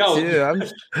 Yeah, me too.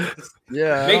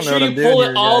 Make sure you pull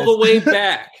it all the way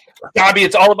back. Dobby,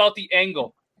 it's all about the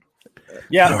angle.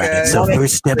 Yeah. All right. So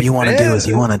first step you want to do is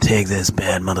you want to take this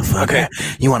bad motherfucker.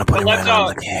 You want to put it right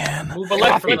on the can. But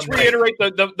let's reiterate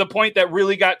the point that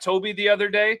really got Toby the other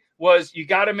day was you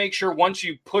got to make sure once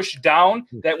you push down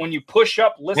that when you push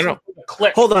up, listen to the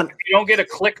click. Hold on. If you don't get a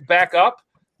click back up,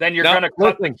 then you're going to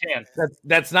cut the can.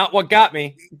 That's not what got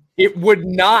me. It would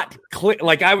not click.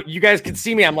 Like you guys can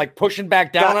see me. I'm like pushing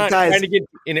back down on it, trying to get,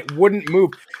 and it wouldn't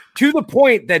move to the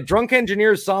point that Drunk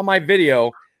Engineers saw my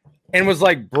video and was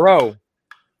like, bro,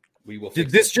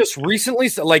 did this just recently?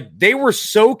 Like they were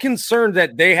so concerned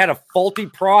that they had a faulty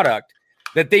product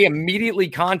that they immediately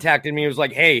contacted me. It was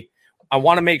like, hey, I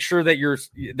want to make sure that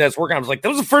that's working. I was like, that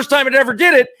was the first time it ever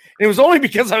did it. And it was only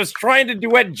because I was trying to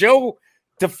duet Joe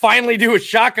to finally do a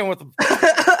shotgun with him.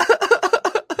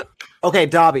 Okay,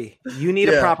 Dobby, you need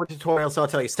a proper tutorial, so I'll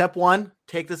tell you. Step 1,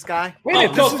 take this guy.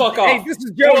 Fuck off. Hey, this is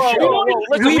Joe's show.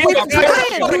 Put me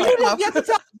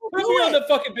on the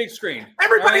fucking big screen.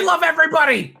 Everybody love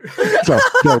everybody. Joe,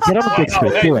 get on the big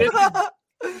screen. Do it.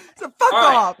 So fuck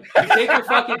off. You take your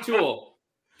fucking tool,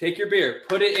 take your beer,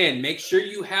 put it in. Make sure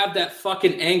you have that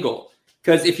fucking angle.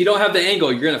 Because if you don't have the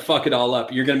angle, you're going to fuck it all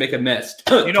up. You're going to make a mess.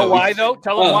 You know why, though?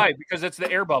 Tell them why. Because it's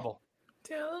the air bubble.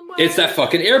 It's that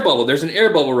fucking air bubble. There's an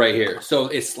air bubble right here. So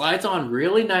it slides on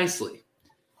really nicely.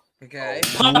 Okay.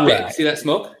 Pop it. See that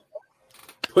smoke?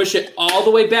 Push it all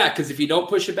the way back. Because if you don't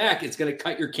push it back, it's going to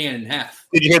cut your can in half.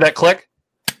 Did you hear that click?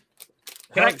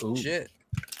 Shit.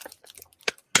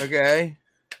 Okay.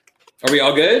 Are we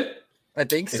all good? I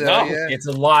think so. No, yeah. it's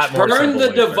a lot more. Turn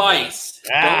the device.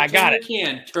 I got it.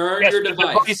 Turn your device.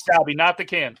 The device, Dobby, not the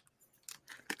can.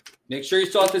 Make sure you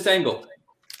still have this angle.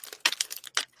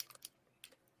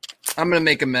 I'm gonna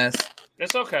make a mess.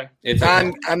 It's okay.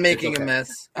 I'm making a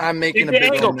mess. I'm making a big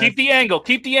angle. mess. Keep the angle.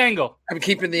 Keep the angle. I'm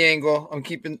keeping the angle. I'm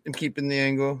keeping the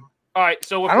angle. All right.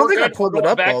 So if I don't we're think I good, pulled we're it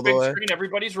going up back all the big way. screen.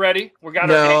 Everybody's ready. We got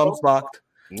No, our I'm angle. fucked.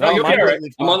 No, you'll be all right.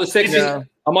 I'm on the 16. No.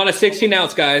 I'm on a 16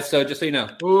 ounce, guys. So just so you know.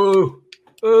 Ooh,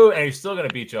 and you're still gonna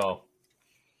beat Joe.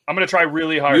 I'm gonna try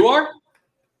really hard. You are?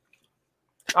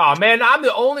 Oh man, I'm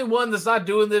the only one that's not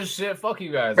doing this shit. Fuck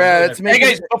you guys. Hey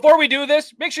guys, before we do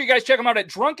this, make sure you guys check them out at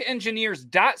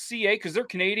drunkengineers.ca because they're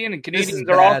Canadian and Canadians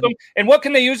are awesome. And what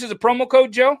can they use as a promo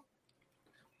code, Joe?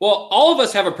 Well, all of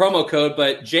us have a promo code,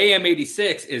 but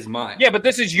JM86 is mine. Yeah, but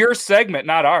this is your segment,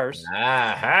 not ours.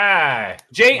 Aha.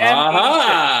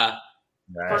 JM86.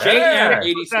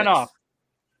 JM86 off.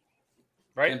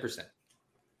 Right? 10%.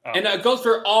 Oh. And it goes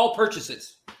for all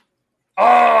purchases.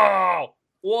 Oh,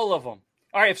 all of them.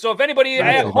 All right. So if anybody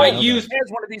has one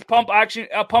of these pump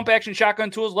action shotgun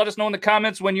tools, let us know in the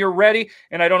comments when you're ready.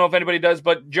 And I don't know if anybody does,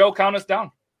 but Joe, count us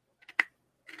down.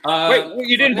 Wait,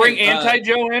 you didn't bring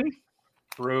Anti-Joe in?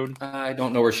 Rude. I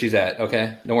don't know where she's at.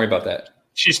 Okay, don't worry about that.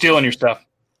 She's stealing your stuff.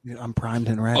 I'm primed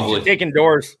and ready. She's taking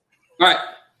doors. All right.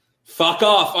 Fuck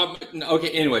off. Okay.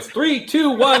 Anyways, 3,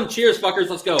 2, 1. Cheers, fuckers.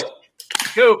 Let's go.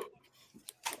 Scoop.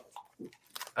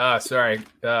 Sorry.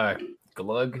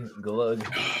 Glug.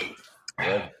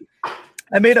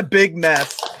 I made a big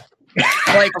mess.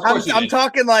 Like I'm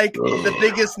talking like the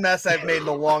biggest mess I've made in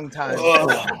a long time.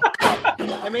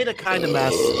 I made a kind of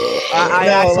mess. I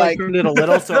actually turned it a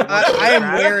little, so I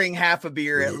am wearing half a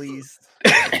beer at least.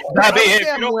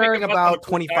 I'm wearing about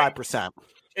 25%.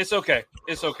 It's okay.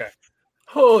 It's okay.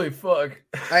 Holy fuck!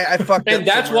 I fucked up. And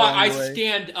that's why I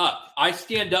stand up. I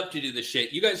stand up to do this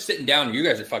shit. You guys sitting down, you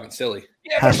guys are fucking silly.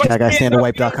 Yeah, Hashtag I stand to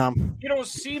wipe.com. You don't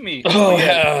see me. Oh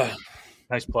yeah.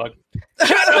 Nice plug.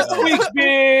 Shout out Squeaks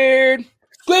Beard.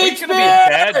 Squeaks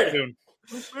Beard.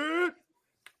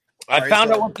 I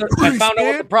found out what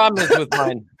the problem is with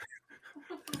mine.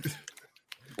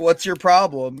 What's your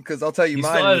problem? Because I'll tell you He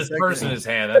mine. still has his purse in his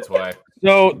hand. That's why.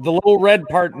 So the little red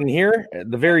part in here,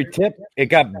 the very tip, it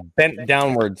got bent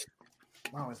downwards.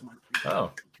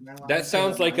 Oh, that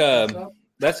sounds like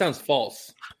that sounds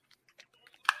false.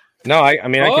 No, I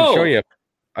mean I can show you.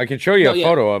 I can show you a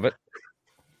photo of it.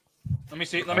 Let me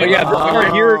see.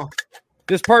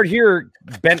 This part here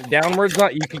bent downwards.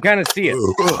 You can kind of see it.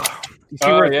 You see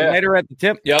where it's lighter at the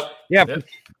tip? Yep. Yeah. Yep.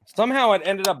 Somehow it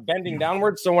ended up bending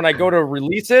downwards. So when I go to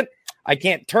release it, I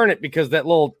can't turn it because that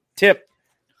little tip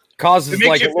causes it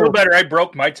makes you feel better. I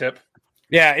broke my tip.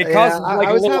 Yeah, it causes.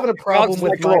 I was having a problem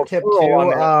with my tip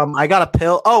too. I got a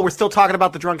pill. Oh, we're still talking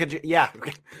about the drunken. Yeah.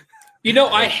 You know,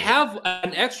 I have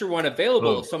an extra one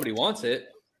available if somebody wants it.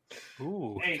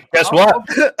 Ooh. Hey, guess what?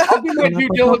 I'll do my due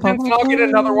diligence and I'll get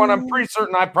another one. I'm pretty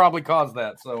certain I probably caused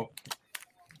that. So.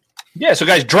 Yeah, so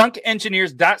guys,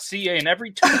 drunkengineers.ca, and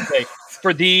every Tuesday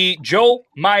for the Joe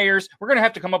Myers, we're going to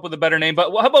have to come up with a better name,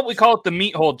 but how about we call it the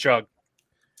Meat Hole Chug?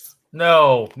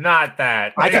 No, not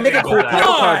that. I can make a cool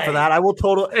title card for that. I will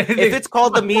if it's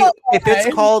called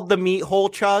the meat hole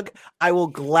chug, I will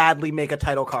gladly make a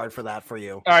title card for that for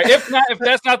you. All right, if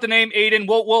that's not the name, Aiden,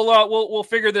 we'll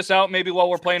figure this out maybe while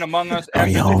we're playing Among Us. Are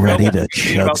y'all ready to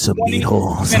chug some meat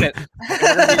holes? We're going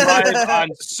to be live on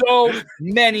so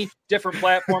many different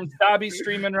platforms. Dobby's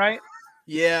streaming, right?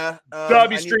 Yeah,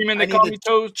 Dobby's streaming. They call me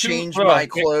Toes. Change my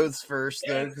clothes first,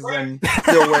 though, because I'm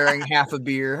still wearing half a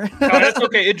beer. No, that's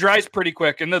okay. It dries pretty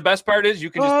quick, and the best part is you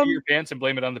can just pee your pants and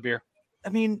blame it on the beer. I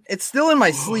mean, it's still in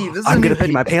my sleeve. I'm gonna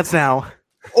pee my pants now.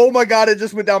 Oh my god! It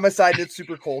just went down my side. And it's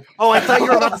super cold. Oh, I thought you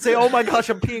were about to say, "Oh my gosh,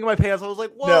 I'm peeing my pants." I was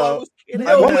like, "Whoa!" No. I was kidding.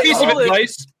 One piece of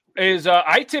advice is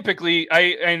I typically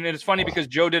and it's funny because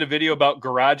Joe did a video about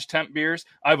garage temp beers.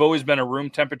 I've always been a room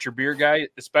temperature beer guy,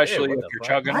 especially if you're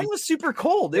chugging. Mine was super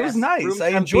cold. It was nice. Room I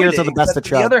temp enjoyed beers it. are the best to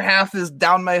chug. The other half is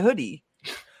down my hoodie.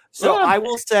 So I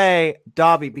will say,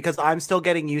 Dobby, because I'm still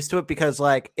getting used to it because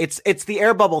like it's the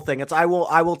air bubble thing. It's I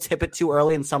will tip it too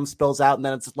early and some spills out and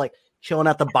then it's like chilling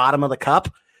at the bottom of the cup.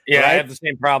 Yeah, right? I have the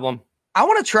same problem. I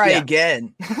want to try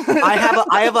again.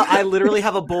 I literally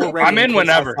have a bowl ready. I'm in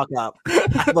whenever. I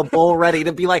have a bowl ready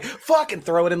to be like, fuck, and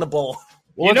throw it in the bowl.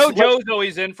 Well, Joe's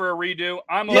always in for a redo.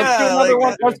 Let's do another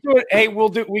one. Let's do it. Hey,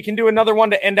 we can do another one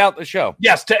to end out the show.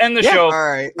 Yes, to end the show.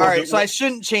 All right. So I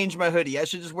shouldn't change my hoodie. I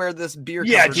should just wear this beer.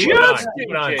 Yeah, cover. just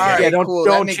all right,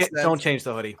 don't change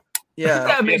the hoodie. Yeah,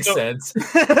 that makes sense.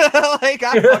 Like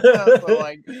I fucked up, so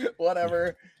like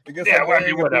whatever. I guess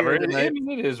whatever. I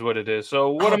mean, it is what it is.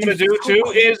 So what I'm going to do too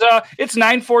is it's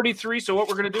 9:43. So what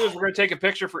we're going to do is we're going to take a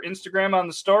picture for Instagram on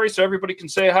the story so everybody can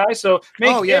say hi. So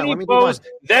make any pose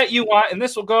that you want, and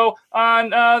this will go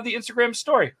on the Instagram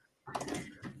story.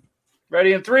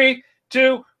 Ready in 3,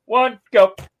 2, 1,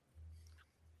 go.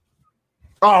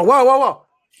 Oh, whoa.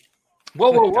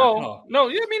 No, I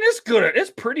mean it's good. It's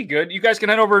pretty good. You guys can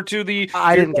head over to the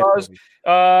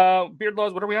Beard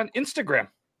Laws. What are we on? Instagram,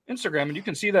 and you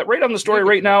can see that right on the story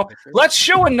right now. Let's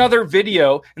show another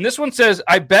video, and this one says,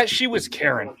 "I bet she was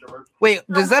Karen." Wait,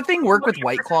 does that thing work with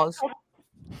White Claws?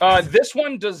 This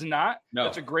one does not. No.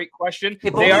 That's a great question.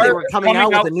 If only they were coming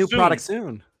out with a new soon. product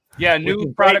soon. Yeah,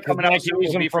 new product coming out soon. Use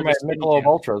Will them be from for a this Michelob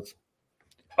Ultras.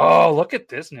 Oh, look at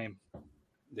this name.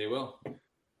 They will.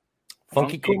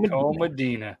 Funky Cool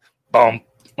Medina. Boom.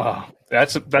 Oh,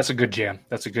 that's a good jam.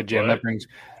 That's a good jam. What? That brings.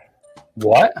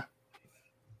 What?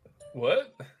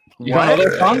 What? You don't know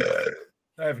that song?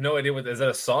 I have no idea what is that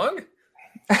a song?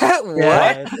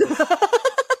 What?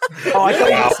 Oh, I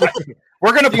thought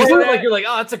We're gonna play that. Like you're like,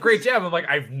 oh, that's a great jam. I'm like,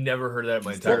 I've never heard that in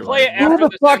my entire play life. it Who after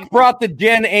the fuck brought the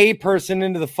Gen A person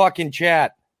into the fucking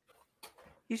chat?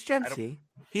 He's Gen Z.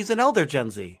 He's an elder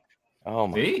Gen Z. Oh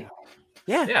my Me? God.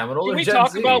 Yeah. Yeah, I'm an Can older we Gen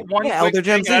talk Z. about one Yeah, quick elder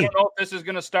Gen thing? I Z. don't know if this is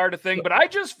going to start a thing, but I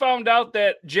just found out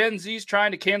that Gen Z's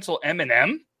trying to cancel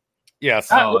M&M. Yes.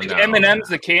 Not like M&M's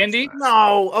the candy.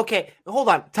 No. Okay. Hold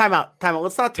on. Time out.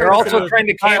 Let's not turn. They're this also into- trying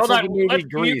to All right, cancel hold the on. movie Let's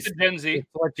mute Grease. the Gen Z. Just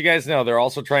to let you guys know, they're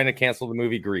also trying to cancel the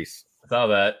movie Grease. Saw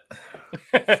that.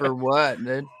 for what,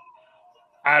 dude?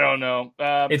 I don't know.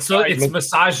 It's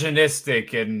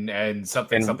misogynistic and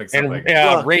something.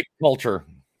 Yeah, rape culture.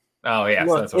 Oh yeah,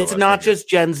 Look, that's what it's it was. not just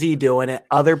Gen Z doing it.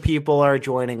 Other people are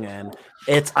joining in.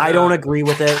 I don't agree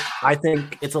with it. I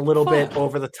think it's a little bit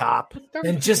over the top.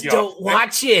 Then just don't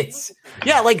watch it.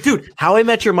 Yeah, like, dude, How I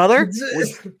Met Your Mother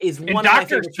is And one of my Dr.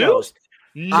 favorite shows.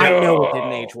 No. I know it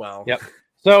didn't age well. Yep.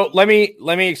 So let me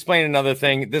explain another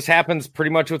thing. This happens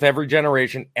pretty much with every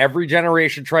generation. Every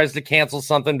generation tries to cancel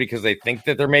something because they think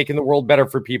that they're making the world better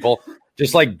for people.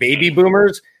 Just like baby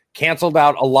boomers canceled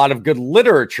out a lot of good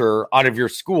literature out of your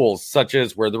schools, such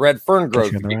as Where the Red Fern Grows,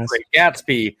 The Great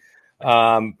Gatsby,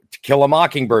 To Kill a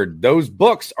Mockingbird. Those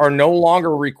books are no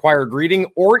longer required reading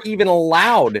or even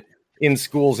allowed in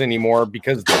schools anymore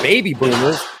because the baby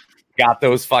boomers got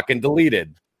those fucking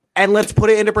deleted. And let's put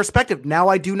it into perspective. Now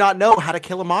I do not know How to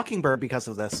Kill a Mockingbird because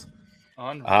of this.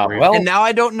 Well, And now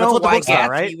I don't know That's what the why books are, Gatsby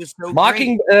right? was so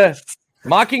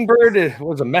Mockingbird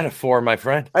was a metaphor, my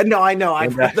friend. I know.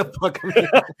 I've read the book.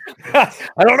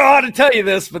 I don't know how to tell you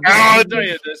this, but I'll tell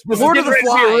you this. Lord of the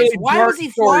Flies. Why was he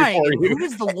flying? For you. Who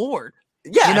is the Lord?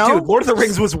 Yeah, You know? dude, Lord of the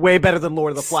Rings was way better than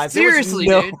Lord of the Flies. There was Seriously,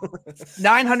 no- dude.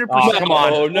 900%. Oh, come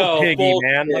on. Oh, no, Piggy,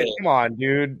 bullshit. man. Like, come on,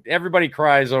 dude. Everybody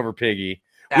cries over Piggy.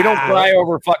 We don't Ah. cry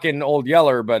over fucking Old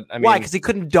Yeller, but I mean, Why? Because he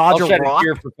couldn't dodge I'll a shed rock. a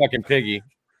tear for fucking Piggy.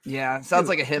 Yeah, sounds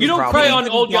like a him You don't problem. cry on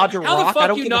Old Dodge a Yeller. How the rock? I fuck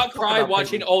don't you give a not fuck cry about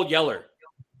watching Piggy. Old Yeller?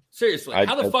 Seriously,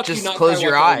 how the fuck just you not close cry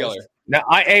your watching eyes. Old Yeller? Now,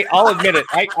 I'll admit it.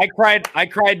 I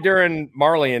cried during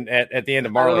Marley and at the end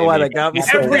of I Marley. don't know why and that Me. got me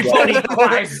so Everybody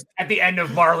cries at the end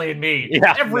of Marley and Me.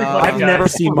 Yeah. Everybody I've does. never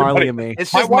seen Marley and Me.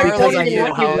 It's My just wife Marley won't I and even knew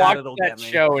let how me bad watch it'll that get me.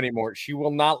 show anymore. She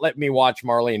will not let me watch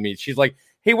Marley and Me. She's like,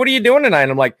 "Hey, what are you doing tonight?"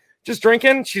 I'm like, "Just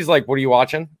drinking." She's like, "What are you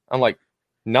watching?" I'm like,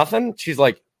 "Nothing." She's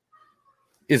like,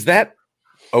 "Is that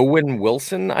Owen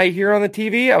Wilson I hear on the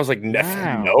TV?" I was like, "No."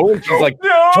 And she's like,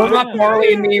 "Turn off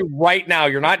Marley and Me right now.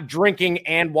 You're not drinking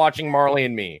and watching Marley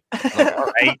and Me." I'm like,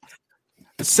 all right.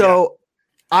 So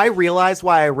I realize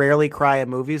why I rarely cry at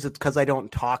movies. It's because I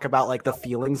don't talk about like the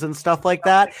feelings and stuff like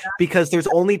that. Because there's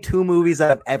only 2 movies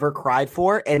that I've ever cried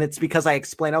for, and it's because I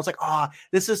explained. I was like, "Oh,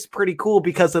 this is pretty cool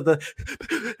because of the,"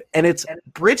 and it's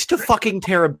Bridge to fucking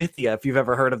Terabithia. If you've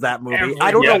ever heard of that movie,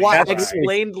 I don't know why. I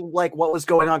explained like what was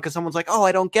going on because someone's like, "Oh,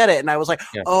 I don't get it," and I was like,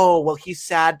 "Oh, well, he's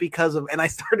sad because of," and I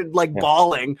started like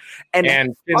bawling and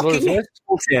Schindler's fucking List?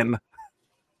 Hamilton.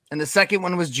 And the second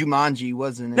one was Jumanji,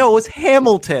 wasn't it? No, it was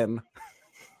Hamilton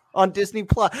on Disney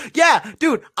Plus. Yeah,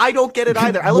 dude, I don't get it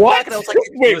either. I look back and I was like,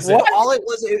 Wait, what? All it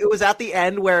was at the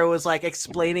end where it was like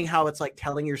explaining how it's like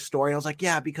telling your story. I was like,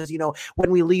 yeah, because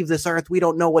when we leave this earth, we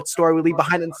don't know what story we leave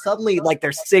behind. And suddenly, like,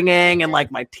 they're singing and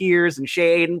like my tears and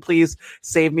Shane, please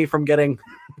save me from getting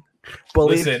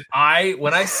bullied. Listen,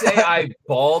 when I say I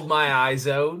bawled my eyes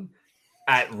out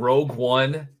at Rogue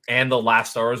One and the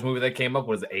last Star Wars movie that came up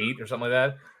was 8 or something like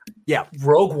that. Yeah,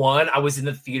 Rogue One, I was in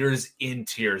the theaters in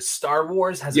tears. Star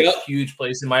Wars has a huge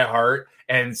place in my heart,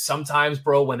 and sometimes,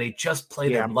 bro, when they just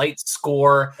play their light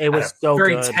score, it was at a so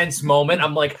very good. tense moment.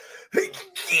 I'm like,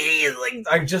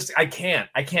 I can't.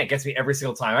 Gets me every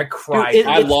single time. I cried. Dude,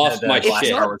 I lost my last shit.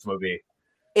 Star Wars movie.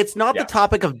 It's not the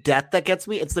topic of death that gets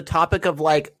me. It's the topic of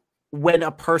like when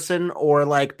a person or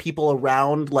like people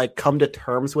around like come to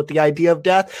terms with the idea of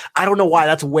death. I don't know why.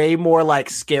 That's way more like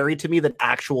scary to me than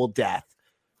actual death.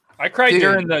 I cried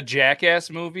during the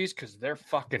Jackass movies because they're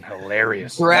fucking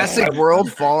hilarious. Jurassic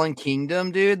World Fallen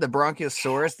Kingdom, dude. The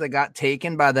Bronchiosaurus that got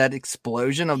taken by that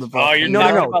explosion of the volcano.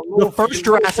 No. The first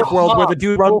Jurassic World where the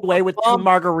dude runs away with 2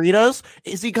 margaritas.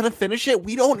 Is he going to finish it?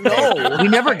 We don't know. We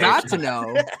never got to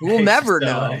know. We'll never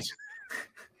know.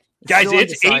 Guys, Still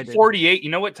it's undecided. 8:48. You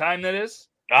know what time that is?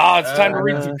 Oh, it's time to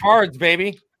read some cards,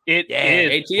 baby. It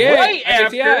is ATA. right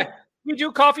after ATA. We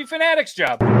do Coffee Fanatics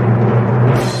job.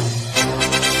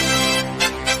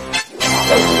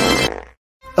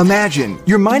 Imagine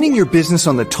you're minding your business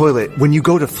on the toilet when you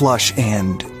go to flush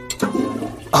and...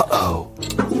 uh-oh.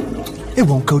 It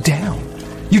won't go down.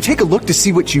 You take a look to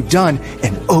see what you've done,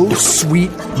 and oh,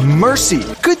 sweet mercy.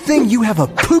 Good thing you have a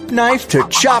poop knife to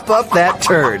chop up that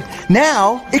turd.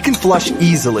 Now, it can flush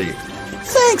easily.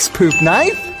 Thanks, poop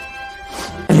knife.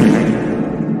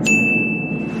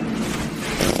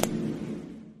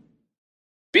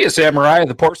 Be a samurai,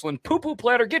 the porcelain poo-poo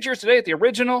platter. Get yours today at the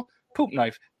original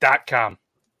poopknife.com.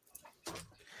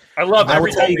 I love I will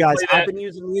every tell time you we guys, play I've that. been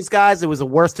using these guys. It was the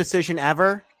worst decision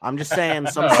ever. I'm just saying,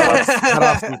 some cut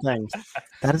off some things.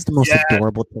 That is the most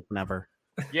adorable chicken ever.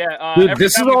 Yeah, Dude, every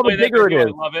this time is we all the play that bigger it video,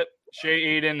 is. I love it. Shay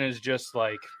Aiden is just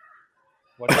like,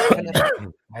 what is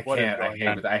I what is can't. I going hate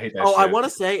on? it. I hate that. Oh, shit. I want to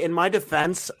say, in my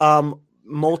defense,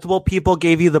 multiple people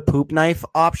gave you the poop knife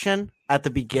option at the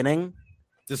beginning.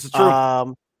 This is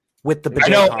true. With the I bidet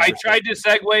know. I conversation. tried to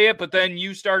segue it, but then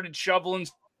you started shoveling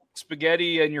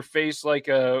spaghetti in your face like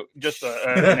an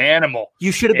animal.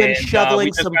 You should have been And, shoveling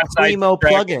we just some got primo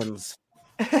sidetracked. plugins.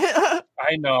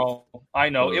 I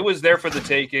know. It was there for the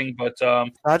taking, but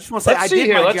I just want to say, let's I see did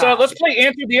here. my job. Let's play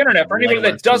Answer the Internet. For anybody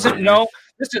that doesn't know,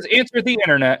 this is Answer the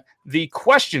Internet. The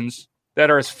questions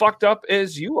that are as fucked up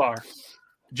as you are.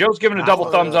 Joe's giving a double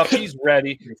thumbs up. He's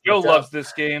ready. Joe loves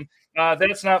this game.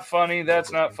 That's not funny.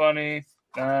 That's not funny.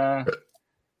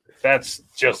 That's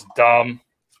just dumb.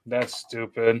 That's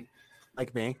stupid.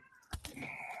 Like me.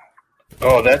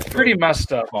 Oh, that's pretty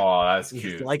messed up. Oh, that's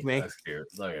cute. Like me. That's cute.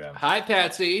 Look at him. Hi,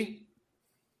 Patsy.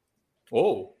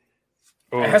 Oh.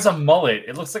 It has a mullet.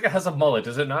 It looks like it has a mullet.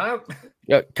 Does it not?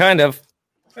 Yeah, kind of.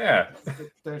 Yeah.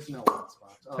 There's no hot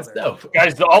spots. That's dope.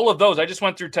 Guys, all of those, I just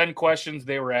went through 10 questions.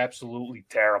 They were absolutely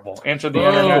terrible. Answer the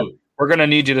Internet. We're going to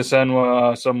need you to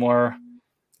send somewhere.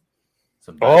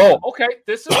 Oh, okay.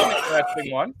 This is an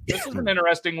interesting one. This is an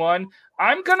interesting one.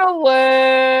 I'm going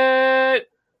to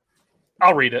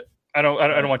I'll read it. I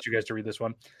don't want you guys to read this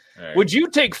one. Right. Would you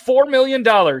take $4 million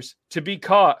to be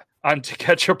caught on To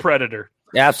Catch a Predator?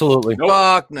 Absolutely.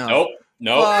 Fuck no. Nope.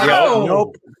 Nope. Fuck Nope. no.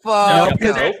 Nope. Fuck No,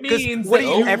 because no. That means what that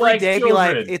do you you every like day be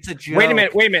like? children. It's a joke. Wait a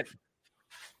minute.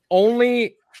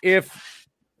 Only if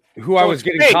who I So, was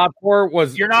getting hey, caught for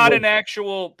was You're not was- an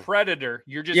actual predator.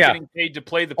 You're just Yeah. getting paid to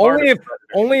play the part only of if a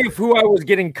predator. only if who I was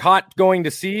getting caught going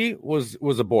to see was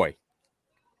a boy.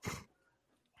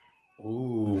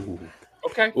 Ooh.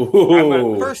 Okay.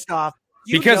 Ooh. First off,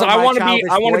 you Because know I my wanna be- childish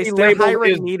I wanna be voice, they're labeled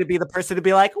hiring as- me to be the person to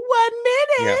be like 1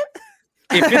 minute.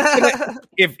 If it's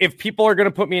gonna, if people are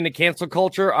gonna put me into cancel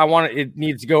culture, I want it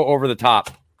needs to go over the top.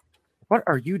 What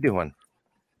are you doing?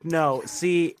 No,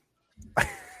 see,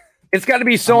 It's got to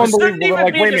be so This shouldn't unbelievable. even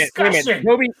Like, be a wait a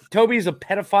minute. Toby's a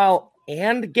pedophile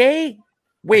and gay.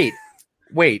 Wait.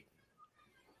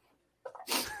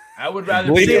 I would rather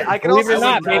Believe be, it- I can believe it also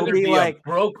or not, rather be be like, a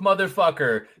broke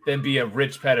motherfucker than be a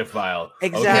rich pedophile.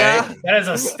 Exactly. Okay? That is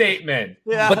a statement.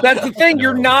 yeah. But that's the thing.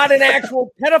 You're not an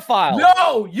actual pedophile.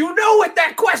 No, you know what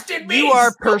that question means. You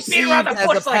are Don't beat around the perceived as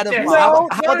bush a like this. pedophile. No,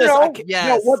 How no, does- no. okay, yes.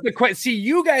 No, what the see,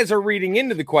 you guys are reading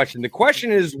into the question. The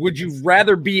question is, would you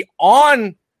rather be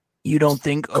on? You don't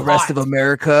think the Caught. rest of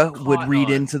America would Caught read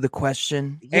on. into the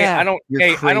question? Hey, I don't. You're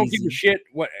Hey, I don't give crazy. a shit.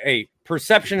 What? Hey,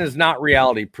 perception is not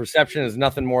reality. Perception is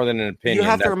nothing more than an opinion. you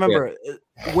have to That's remember, it.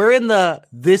 we're in the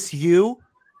this you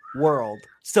world,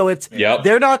 so it's Yep.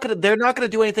 they're not gonna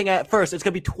do anything at first. It's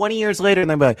gonna be 20 years later, and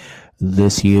they're like,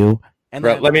 this you. And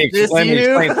Bro, then, let me This let me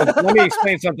you? explain something. Let me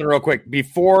explain something real quick.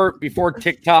 Before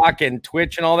TikTok and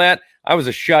Twitch and all that, I was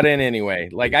a shut in anyway.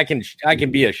 Like I can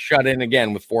be a shut in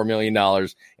again with $4 million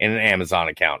in an Amazon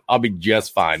account. I'll be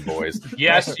just fine, boys.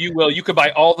 Yes, you will. You could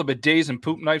buy all the bidets and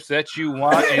poop knives that you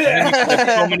want, and then you could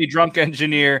have so many drunk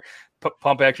engineer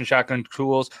pump action shotgun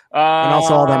tools. and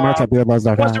also all that merch at Who wants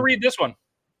to beardlaws.com. read this one?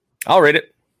 I'll read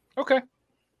it. Okay.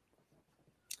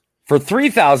 For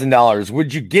 $3,000,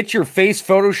 would you get your face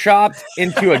photoshopped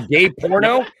into a gay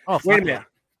porno? Oh, Wait a fuck minute.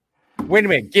 Wait a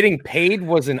minute. Getting paid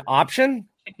was an option?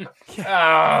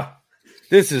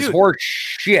 This is Dude, horse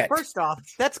shit. First off,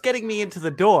 that's getting me into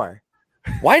the door.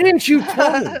 Why didn't you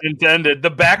tell me? Intended. The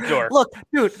back door. Look,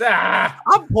 dude,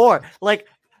 I'm poor. Like,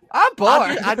 I'm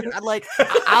bored.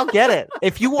 I'll get it.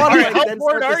 If you want All to right, like, how then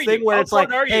bored start are this you? thing where How it's like,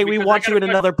 bored are you? hey, we Because want I you in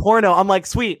gotta- another porno. I'm like,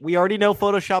 sweet. We already know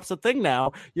Photoshop's a thing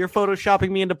now. You're photoshopping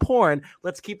me into porn.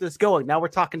 Let's keep this going. Now we're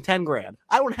talking 10 grand.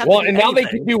 I don't have Well, to do and now they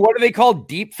anything. can do, what are they called?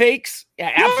 Deep fakes?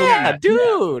 Yeah, Yeah,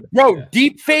 dude. Bro,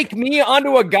 deep fake me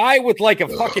onto a guy with like a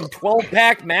fucking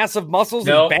 12-pack, massive muscles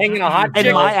No. and banging a hot And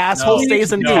chick. my asshole No.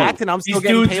 stays No. intact, and I'm still These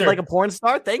getting dudes paid are- like a porn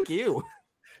star. Thank you.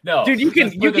 No, dude, you can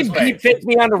let's put it this way. beat fit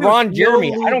me onto Ron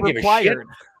Jeremy. I don't give a shit.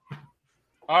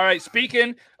 All right.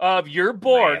 Speaking of your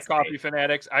board, Coffee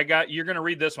Fanatics, you're going to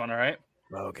read this one. All right.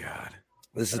 Oh God.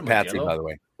 This is Patsy, by the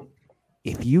way.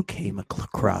 If you came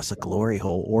across a glory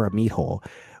hole or a meat hole,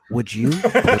 would you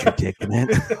put your dick in it?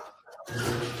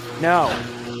 No.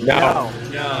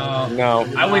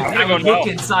 I would look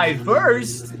inside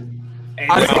first. And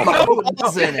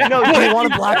No, do you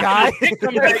want a black eye?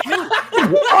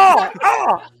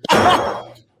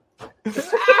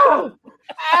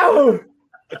 Ow!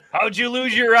 How'd you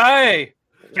lose your eye?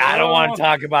 I don't want to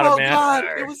talk about it, man. God,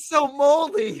 it was so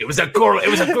moldy. It was a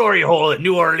glory hole in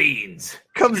New Orleans.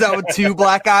 Comes out with 2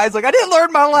 black eyes. Like, I didn't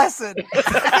learn my lesson. I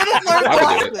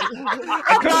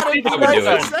got it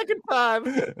the second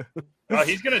time. Oh,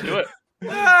 he's gonna do it.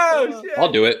 Oh, shit.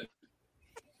 I'll do it.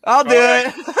 I'll do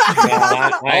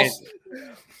it.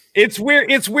 It's weird.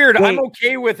 It's weird. Wait. I'm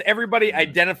okay with everybody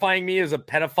identifying me as a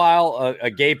pedophile, a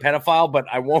gay pedophile, but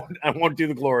I won't do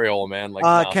the glory hole, man. Like,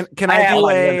 no. Can I do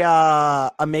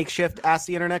a makeshift Ask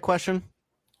the Internet question?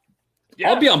 Yeah.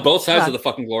 I'll be on both sides of the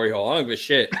fucking glory hole. I don't give a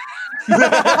shit. For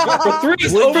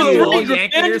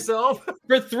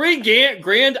 $3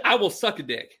 grand, I will suck a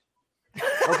dick.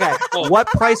 Okay. What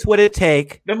price would it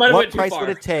take? That might have What went too price far. would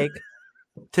it take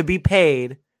to be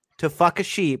paid to fuck a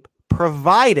sheep,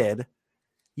 provided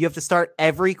you have to start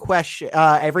every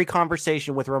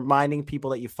conversation with reminding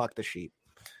people that you fucked the sheep?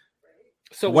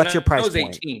 So what's your price I was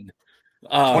point? 18.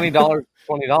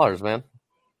 $20, man.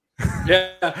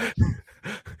 Yeah.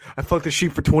 I fucked the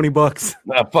sheep for $20.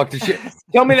 Fuck the shit.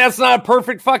 Tell me that's not a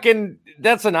perfect fucking.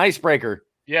 That's an icebreaker.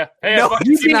 Yeah. Hey, No,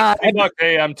 it's not.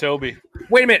 Hey, I'm Toby.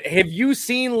 Wait a minute. Have you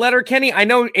seen Letterkenny? I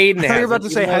know Aiden has. You're about to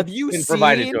it, say, even though have it's you been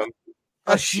provided seen to him.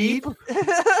 a sheep?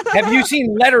 Have you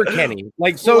seen Letterkenny?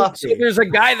 Like, so Fluffy. there's a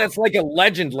guy that's like a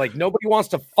legend. Like, nobody wants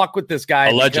to fuck with this guy.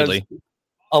 Allegedly.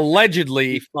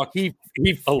 Allegedly, he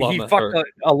fucked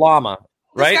a llama,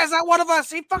 right? This guy's not one of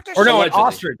us. He fucked a Or no, sheep. an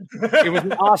ostrich. It was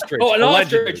an ostrich. Oh, an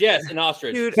allegedly. ostrich. Yes, an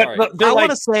ostrich. Dude, Sorry. I want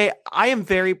to say I am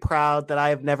very proud that I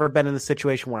have never been in a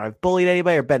situation where I've bullied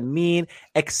anybody or been mean,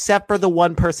 except for the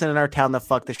one person in our town that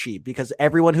fucked the sheep, because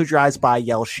everyone who drives by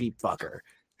yells sheep fucker.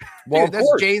 Well, Dude, of that's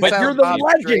course, Jane but Silent you're the Bob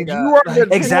legend. straight You up. are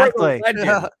the Exactly. You are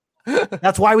the legend.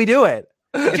 That's why we do it.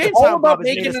 It's James all Silent Bob about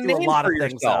has made making us a do a name lot for of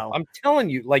things, yourself. though. I'm telling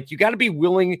you, like, you got to be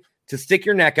willing to stick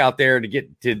your neck out there to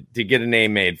get a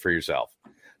name made for yourself.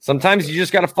 Sometimes you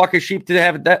just got to fuck a sheep to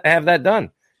have that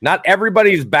done. Not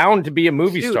everybody's bound to be a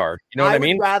movie star. You know what I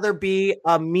mean? would rather be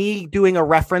me doing a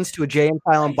reference to a Jay and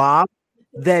Silent Bob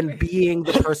than being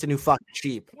the person who fucked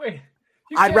sheep. Wait,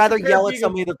 I'd rather yell at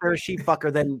somebody that they're a sheep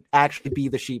fucker than actually be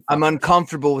the sheep fucker. I'm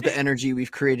uncomfortable with the energy we've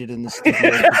created in the studio.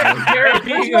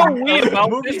 There's no weed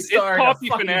about this. It's Coffee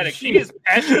Fanatics. He is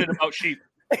passionate about sheep.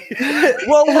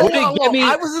 Whoa,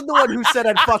 I wasn't the one who said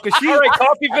I'd fuck a sheep. All right,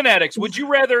 Coffee Fanatics. Would you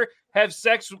rather have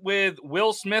sex with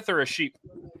Will Smith or a sheep?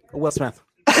 Will Smith.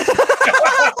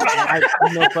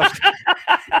 No question.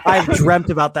 I've dreamt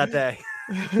about that day.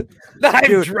 Dude,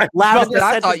 Lazarus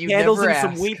I said thought his you candles never and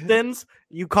some asked. wheat thins.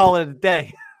 You call it a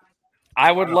day.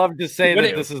 I would love to say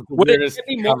that this is the weirdest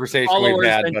conversation we've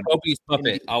had. Than Toby's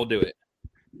puppet, I'll do it.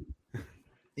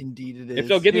 Indeed, it is. If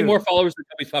they'll give me Dude. more followers than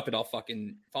Toby's puppet, I'll fuck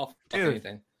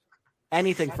anything.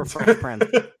 Anything for Fresh Prince.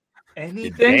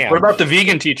 Anything? Damn. What about the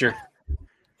vegan teacher?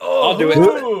 I'll do it.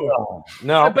 Ooh.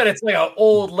 No, I bet it's like an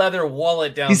old leather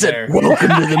wallet down He there. said, "Welcome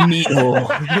to the meat hole."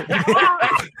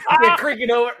 Yeah, creaking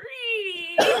over.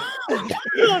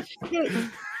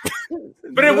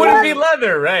 But it wouldn't be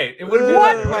leather, right? It wouldn't be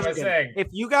leather. What am I saying? If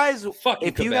you guys, Fucking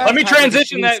if you Quebec. guys, Let me have a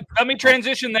transition disease- that. Let me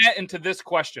transition that into this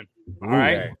question. All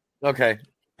right. okay.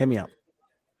 Hit me up.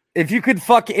 If you could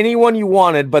fuck anyone you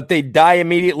wanted, but they die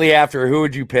immediately after, who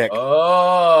would you pick?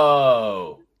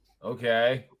 Oh,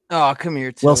 okay. Oh, come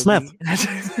here, Will Toby. Smith.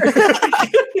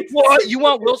 What? You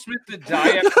want Will Smith to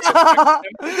die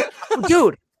after?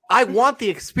 Dude, I want the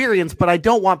experience, but I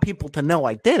don't want people to know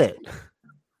I did it.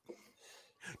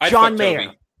 I'd John fuck Mayer.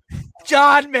 Toby.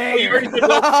 John Mayer.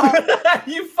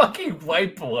 You fucking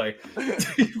white boy.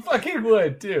 You fucking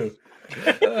would too.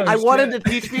 Oh, I wanted shit. to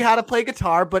teach me how to play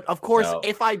guitar, but of course, No.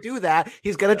 if I do that,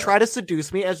 he's going to try to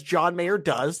seduce me as John Mayer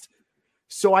does.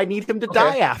 So I need him to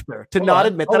die after to Hold not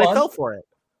on, admit hold that I on. fell for it.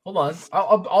 Hold on.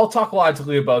 I'll talk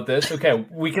logically about this. Okay,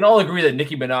 we can all agree that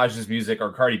Nicki Minaj's music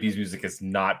or Cardi B's music is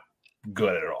not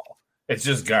good at all. It's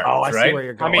just garbage, Oh, I see right? where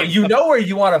you're going. I mean, you know where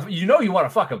you want to. You know you want to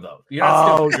fuck them though. You're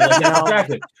not Oh, still, you know.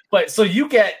 exactly. But so you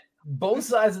get both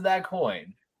sides of that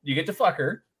coin. You get to fuck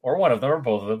her, or one of them, or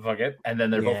both of them, fuck it, and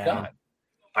then they're both Yeah. gone.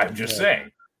 I'm just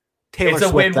saying, Taylor it's a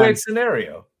Swift. win-win then.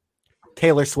 scenario.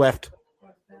 Taylor Swift.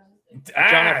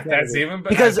 That's even better.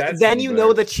 Because then you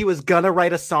know that she was gonna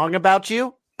write a song about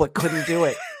you, but couldn't do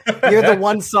it. You're the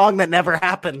one song that never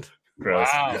happened. Gross.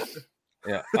 Wow.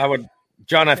 Yeah, I would.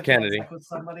 John F. Kennedy. With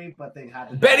somebody, but they had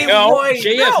to Betty No, White.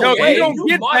 No, way, you don't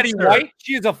get Betty monster. White.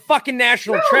 She is a fucking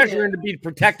national treasure and to be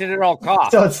protected at all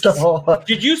costs. So it's the whole.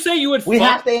 Did you say you would We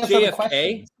have fuck to answer the JFK?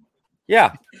 question.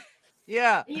 Yeah,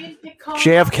 Yeah.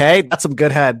 JFK, that's some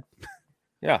good head.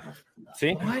 yeah.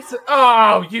 See,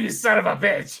 Oh, you son of a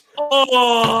bitch!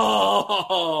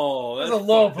 Oh, That's a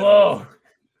low blow.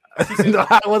 No,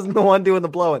 I wasn't the one doing the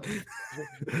blowing.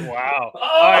 Wow.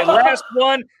 All right, last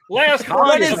one. Last one.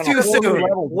 What is too soon?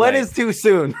 What is too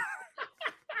soon?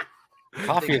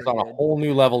 Coffee is on a whole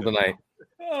new level tonight.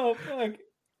 Oh fuck!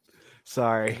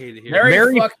 Sorry.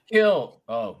 Mary fuck kill.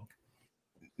 Oh,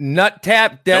 Nut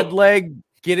tap, dead leg,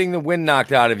 getting the wind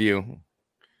knocked out of you.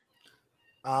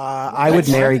 I would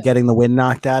marry getting the wind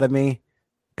knocked out of me,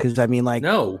 because I mean, like,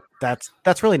 No. that's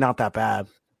really not that bad.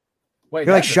 wait.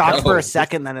 You're like that's a shocked for no. a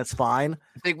second, then it's fine.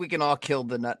 I think we can all kill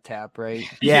the nut tap, right?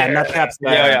 Yeah, nut tap's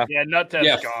bad. Yeah, nut tap's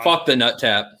Yeah, gone. fuck the nut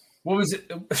tap. What was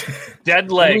it?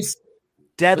 Dead legs.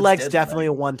 Dead What's leg's dead definitely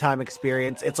a one-time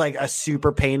experience. It's like a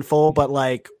super painful, but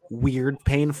like weird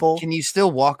painful. Can you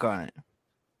still walk on it?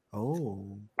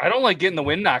 Oh, I don't like getting the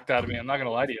wind knocked out of me. I'm not gonna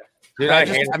lie to you. Dude, I've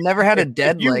never had a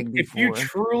dead leg If before. you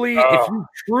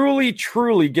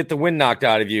truly get the wind knocked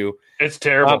out of you, It's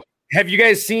terrible. have you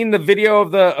guys seen the video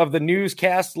of the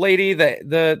newscast lady,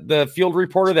 the field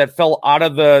reporter that fell out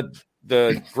of the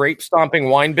grape stomping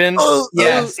wine bin?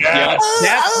 Yes.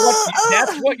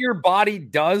 That's what your body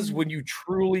does when you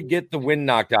truly get the wind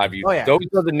knocked out of you. Oh, yeah. Those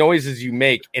are the noises you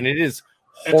make, and it is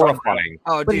horrifying.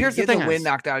 Oh, But dude, here's the getting thing the wind is-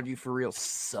 knocked out of you for real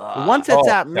sucks. once it's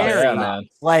at yeah, married, man.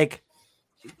 like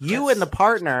you and the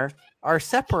partner are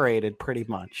separated pretty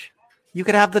much. You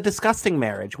could have the disgusting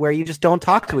marriage where you just don't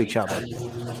talk to each other.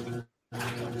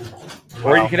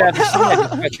 Or you could have the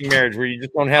semi-disgusting marriage where you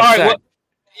just don't have All right, sex. well,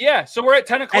 yeah, so we're at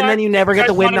 10 o'clock. And then you never get guys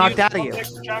the wind wanna knocked use out of the you.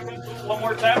 extra chocolate one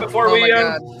more time before Oh we my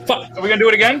God. are we gonna do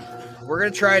it again? We're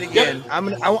gonna try it again.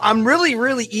 I'm really,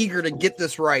 really eager to get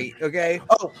this right. Okay.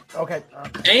 Oh, okay.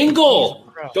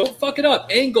 Angle. Don't fuck it up.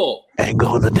 Angle.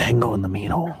 Angle the dangle in the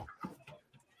mean hole.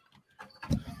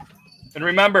 And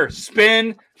remember,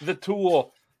 spin the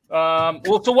tool.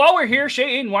 Well, so while we're here,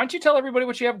 Shane, why don't you tell everybody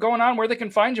what you have going on, where they can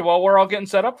find you while we're all getting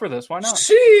set up for this? Why not?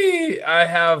 See, I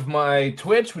have my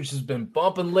Twitch, which has been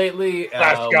bumping lately.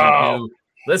 Let's go.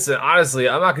 Listen, honestly,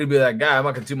 I'm not going to be that guy. I'm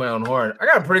not going to do my own horn. I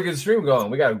got a pretty good stream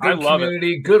going. We got a good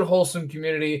community, good wholesome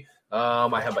community.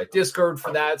 I have my Discord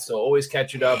for that, so always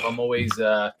catch it up. I'm always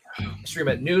stream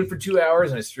at noon for 2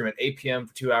 hours, and I stream at 8 p.m.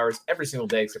 for 2 hours every single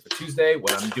day except for Tuesday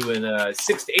when I'm doing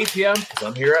 6 to 8 p.m. because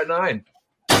I'm here at 9.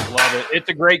 Love it. It's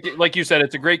a great, like you said,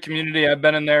 it's a great community. I've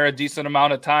been in there a decent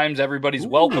amount of times. Everybody's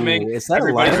welcoming. Is that a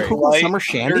Everybody's Lion Pool polite. Summer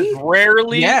Shandy? There's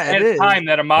rarely Yeah, it a is. time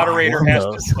that a moderator one has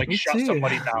of to those. like Me shut too.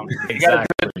 somebody down. You got a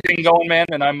good thing going, man,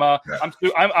 and I'm a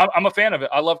fan of it.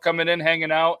 I love coming in,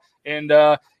 hanging out, and you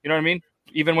know what I mean.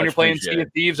 Even when Much you're playing appreciated. Sea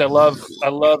of Thieves, I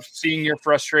love seeing your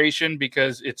frustration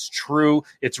because it's true.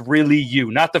 It's really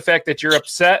you, not the fact that you're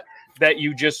upset that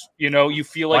you just you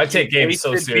feel like I take you games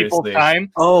so wasted people's seriously.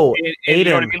 time. Oh, And you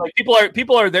know what I Aiden. mean? Like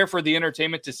people are there for the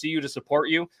entertainment to see you, to support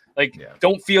you. Like, Yeah.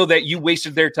 don't feel that you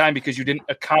wasted their time because you didn't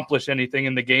accomplish anything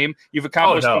in the game. You've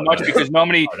accomplished no, so much no. because how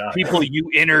many Oh, no. people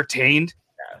you entertained.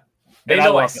 They And I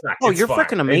know I love it. suck. Oh, It's you're fine. freaking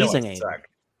They know amazing, I Aiden. suck.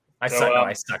 I So, suck. No,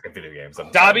 I suck at video games.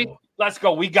 I'm Dobby, terrible. let's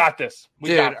go. We got this. We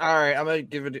Dude, got it. all right, I'm gonna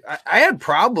give it. I had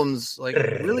problems like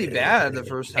really bad the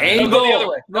first time. Angle. Go the other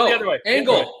way. Go No. the other way.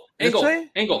 Angle. This Angle. way?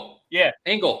 Angle. Yeah.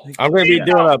 Angle. I'm going to be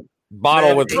doing a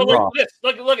bottle with So straw. look at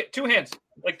this. Look at 2 hands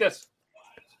like this.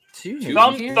 Two.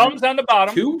 Thumbs on the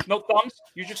bottom. Two? No thumbs.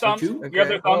 Use your thumbs. Two? Your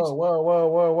other thumbs.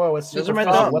 Whoa. It's Those super are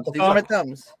my fun. thumbs. What the These are my fuck?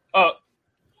 thumbs. Oh,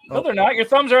 no, they're not. Your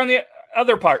thumbs are on the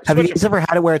other part. Have you Switch guys ever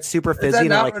had it where it's super that fizzy and it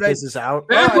not like what I- fizzes out?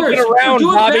 Backwards. Get around,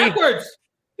 Do it Bobby. backwards.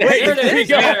 Wait, There it there is.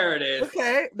 you go. There it is.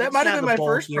 Okay, that Let's might have have been the my ball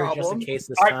first here just in problem. case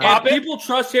this All right, time. pop And it. people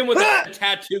trust him with a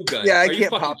tattoo gun. Yeah, I Are you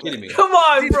can't fucking pop kidding it. me? Come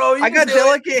on, bro. You I can got do it.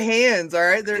 delicate hands. All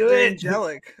right, they're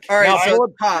angelic. All right, Now so pull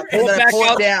it's pop, pull and it then I back pull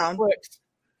out it down.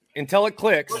 until it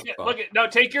clicks. Look at. No,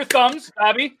 take your thumbs,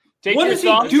 Bobby. Take What your is he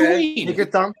thumbs. doing? Take your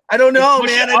thumb. I don't know, Push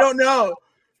man. it I up. don't know.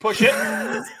 Push it.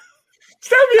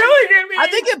 Stop yelling at me. I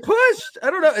think it pushed.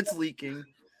 I don't know. It's leaking.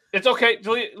 It's okay.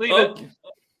 Leave Oh,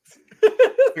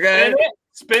 it. Okay.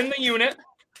 Spin the unit.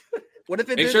 What if it?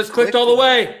 make didn't sure it's clicked click? all the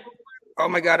way. Oh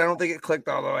my god, I don't think it clicked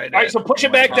all the way. All right, so push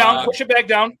it back down. Push it back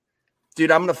down.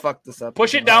 Dude, I'm gonna fuck this up.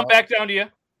 Push it down, back down to you.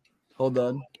 Hold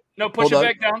on. No, push Hold it on.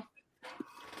 back down.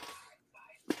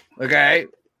 Okay.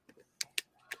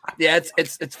 Yeah,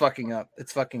 it's fucking up.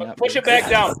 It's fucking up. Push it back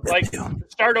down. Like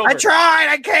start over. I tried.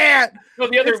 I can't. No,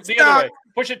 the other way.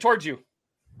 Push it towards you.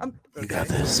 You got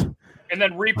this. And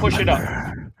then re-push it up.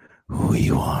 Who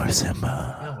you are,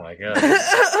 Simba. Oh my god.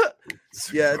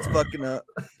 Yeah, it's fucking up.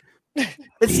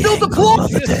 It's still deployed.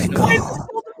 It's still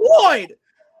deployed.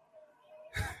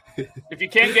 If you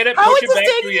can't get it, How push is it back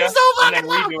this to taking you you so and then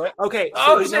fucking redo it. Okay, so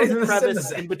Oh, you know the shit.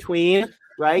 crevice in between,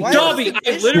 right? Dobby,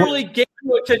 I literally gave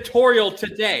you a tutorial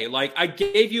today. Like, I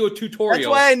gave you a That's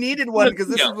tutorial. why I needed one because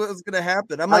this is what was gonna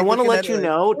happen. I want to let you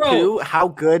know too how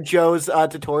good Joe's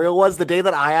tutorial was. The day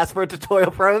that I asked for a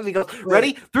tutorial from him, he goes,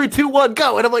 "Ready? 3, 2, 1,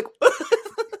 go!" And I'm like,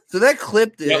 so that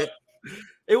clipped it.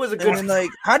 It was a good. And then, like,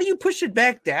 how do you push it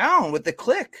back down with the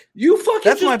click? You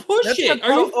fucking just push it.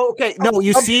 Are you okay? No,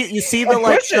 you see the I'm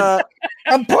like. pushing. I'm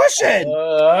I'm pushing.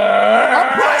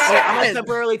 gonna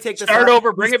temporarily take this. Start out.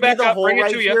 over. Bring You it back see the up. hole Bring it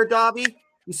right to you. here, Dobby.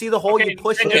 You see the hole? Okay, You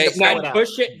push Okay, it. now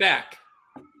push it back.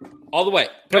 All the way.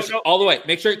 Push it all the way.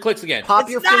 Make sure it clicks again. Pop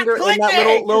your finger in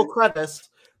that little crevice.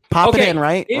 Pop it in,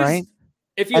 right? Is- Right?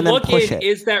 If you And then look push in, it.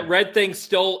 is that red thing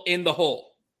still in the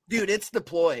hole? Dude, it's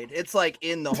deployed. It's like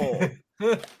in the hole.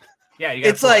 Yeah, you got.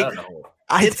 It's like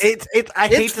I hate it's to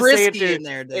say it, frisky dude. in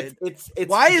there, dude. It's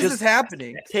Why is just this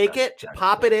happening? Take it,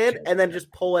 pop it in, and then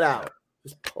just pull it out.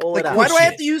 Just pull Like, it out. why do I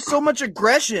have to use so much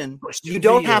aggression? You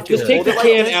don't have to. Just take Hold the it like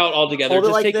can this, out altogether. hold it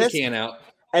Just like take this, the can out.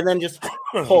 and then just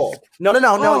pull. No.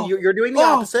 Oh. You're doing the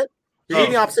opposite. You're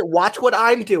doing the opposite. Watch what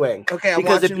I'm doing. Okay, I'm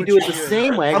because if watching you what do it you're the doing.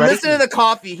 same way, I'm ready? listening to the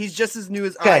coffee. He's just as new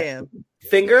as I Okay. am.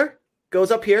 Finger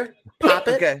goes up here. Pop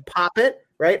it. Okay. Pop it.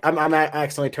 Right. I'm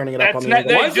accidentally turning it up That's on not,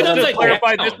 the. Why just does to it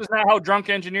clarify, count? this is not how Drunk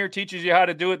Engineer teaches you how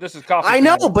to do it. This is coffee. I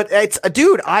know, Time. but it's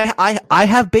dude. I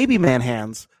have baby man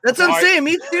hands. That's what I'm Alright. saying.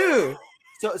 Me too.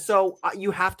 So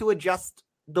you have to adjust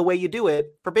the way you do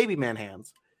it for baby man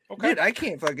hands. Okay. Dude, I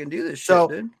can't fucking do this shit, So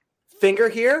dude. finger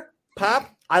here, pop.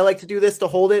 I like to do this to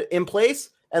hold it in place,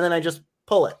 and then I just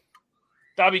pull it.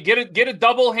 Dobby, get a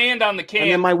double hand on the can.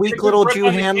 And then my weak Take little your grip Jew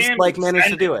on the hands can, like manage to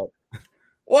bend do it. it.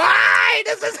 Why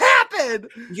does this happen?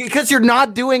 Because you're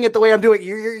not doing it the way I'm doing it.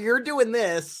 You're doing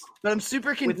this. But I'm super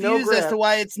With no confused as grip. to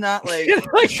why it's not like.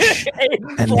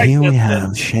 And here we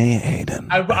have Shay Hayden.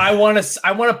 I want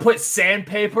to put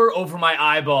sandpaper over my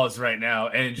eyeballs right now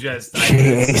and just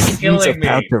Shay it's Hayden's killing me.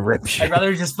 about to rip shit. I'd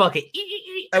rather just fucking.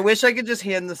 I wish I could just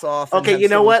hand this off. and Okay, have you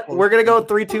know someone what? pull We're gonna go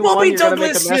 3, 2, 1. You're gonna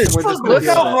make a mess. And we're just gonna Look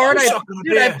deal how with it. hard I.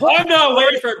 Dude, I pulled I'm not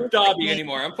waiting for Dobby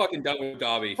anymore. I'm fucking done with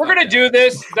Dobby. We're gonna do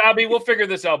this, Dobby. We'll figure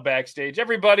this out backstage.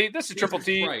 Everybody, this is Triple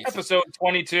T, Christ. episode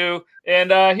 22,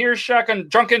 and here's Shotgun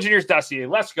Drunk Engineer's dossier.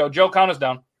 Let's go, Joe. Count us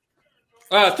down.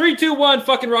 3, 2, 1.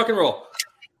 Fucking rock and roll.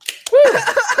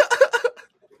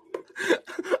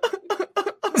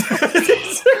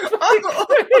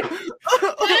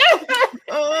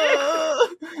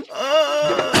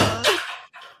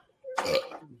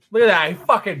 Look at that! He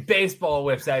fucking baseball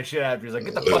whips that shit after. He's like,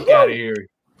 "Get the fuck out of here!"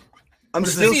 I'm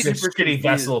This still is a super shitty confused.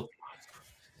 vessel.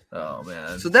 Oh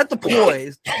man! So that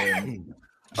deploys.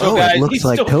 Oh, guys, it looks he's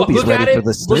like still- Toby's look at ready it- for the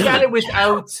Look sleep. at it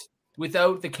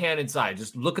without the can inside.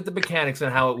 Just look at the mechanics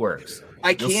and how it works.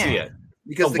 I You'll see can't it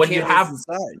because the when can you have. is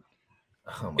inside.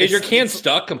 Oh my Is your God. can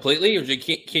stuck completely, or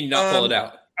can you not pull it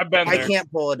out? I've been I there.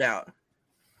 can't pull it out.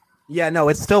 Yeah, no,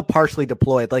 it's still partially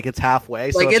deployed. Like it's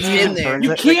halfway. Like, if it's you in there. turns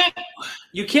You it-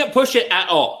 can't push it at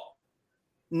all.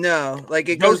 No, like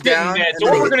it Joe's goes getting down. mad. and So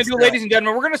then what it we're going to gets do, stuck. ladies and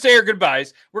gentlemen, we're going to say our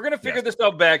goodbyes. We're going to figure this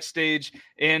out backstage,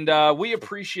 and we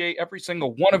appreciate every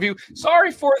single one of you.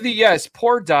 Sorry for the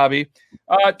poor Dobby.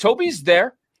 Toby's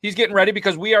there. He's getting ready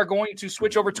because we are going to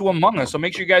switch over to Among Us. So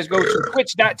make sure you guys go to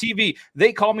twitch.tv.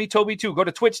 They call me Toby too. Go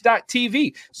to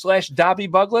twitch.tv/Dobby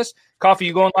Bugless. Coffee,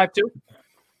 you going live too?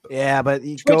 Yeah, but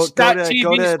you go to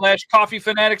Twitch.tv/Coffee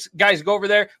Fanatics. Guys, go over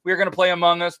there. We're going to play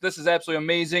Among Us. This is absolutely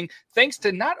amazing. Thanks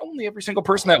to not only every single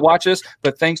person that watches,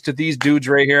 but thanks to these dudes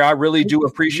right here. I really do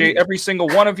appreciate every single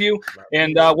one of you.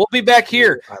 And we'll be back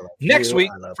here next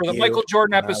week for the Michael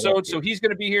Jordan episode. So he's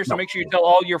going to be here. So make sure you tell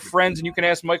all your friends, and you can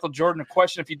ask Michael Jordan a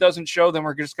question. If he doesn't show, then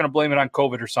we're just going to blame it on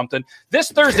COVID or something.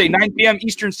 This Thursday, 9 p.m.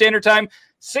 Eastern Standard Time,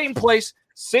 same place,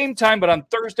 same time, but on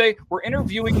Thursday, we're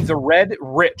interviewing the Red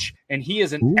Rich, and he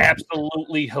is an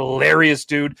absolutely hilarious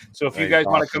dude. So if you guys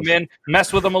want to come in,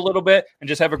 mess with him a little bit, and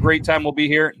just have a great time, we'll be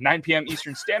here 9 p.m.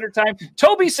 Eastern Standard Time.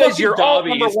 Toby says Fucking you're all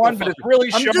Dobby number is one, the but it's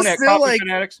really I'm shown just at still Coffee like,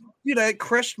 Fanatics. dude, I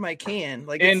crushed my can.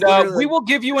 Like, And it's literally, we like, will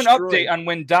give you an destroyed. update on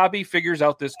when Dobby figures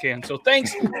out this can. So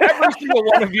thanks, every single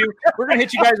one of you. We're going to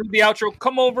hit you guys with the outro.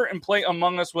 Come over and play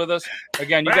Among Us with us.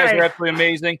 Again, you guys are absolutely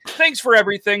amazing. Thanks for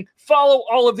everything. Follow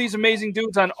all of these amazing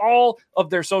dudes on all of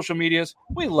their social medias.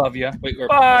 We love you.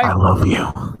 Bye. I love you.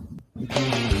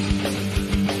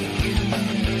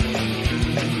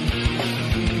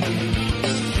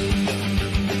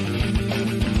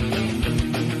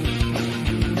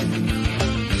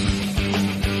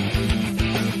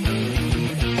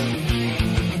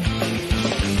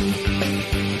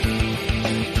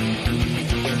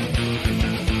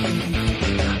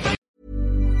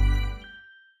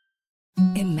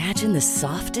 the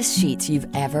softest sheets you've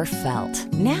ever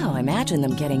felt. Now imagine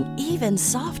them getting even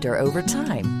softer over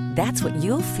time. That's what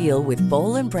you'll feel with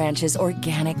Boll & Branch's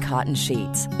organic cotton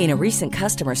sheets. In a recent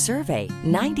customer survey,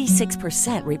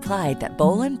 96% replied that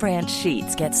Boll & Branch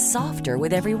sheets get softer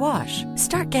with every wash.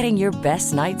 Start getting your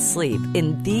best night's sleep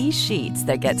in these sheets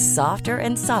that get softer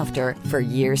and softer for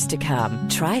years to come.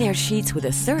 Try their sheets with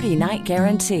a 30-night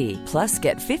guarantee. Plus,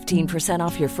 get 15%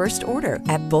 off your first order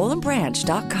at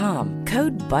bollandbranch.com.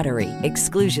 Code BUTTERY.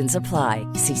 Exclusions apply.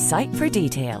 See site for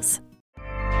details.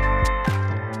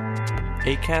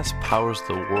 Acast powers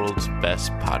the world's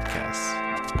best podcasts.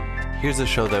 Here's a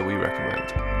show that we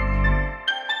recommend.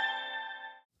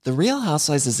 The Real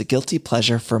Housewives is a guilty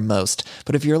pleasure for most,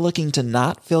 but if you're looking to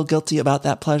not feel guilty about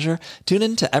that pleasure, tune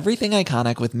in to Everything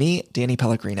Iconic with me, Danny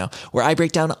Pellegrino, where I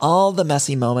break down all the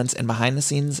messy moments and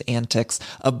behind-the-scenes antics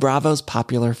of Bravo's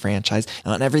popular franchise.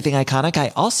 And on Everything Iconic,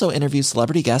 I also interview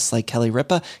celebrity guests like Kelly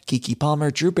Ripa, Keke Palmer,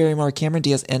 Drew Barrymore, Cameron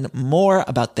Diaz, and more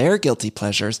about their guilty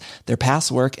pleasures, their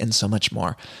past work, and so much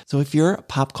more. So if you're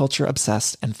pop culture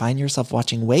obsessed and find yourself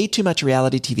watching way too much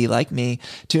reality TV like me,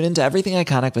 tune in to Everything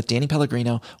Iconic with Danny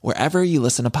Pellegrino, wherever you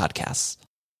listen to podcasts.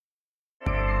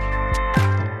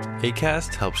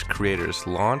 Acast helps creators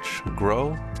launch,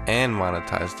 grow, and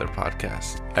monetize their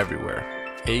podcasts everywhere.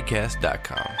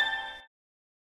 Acast.com.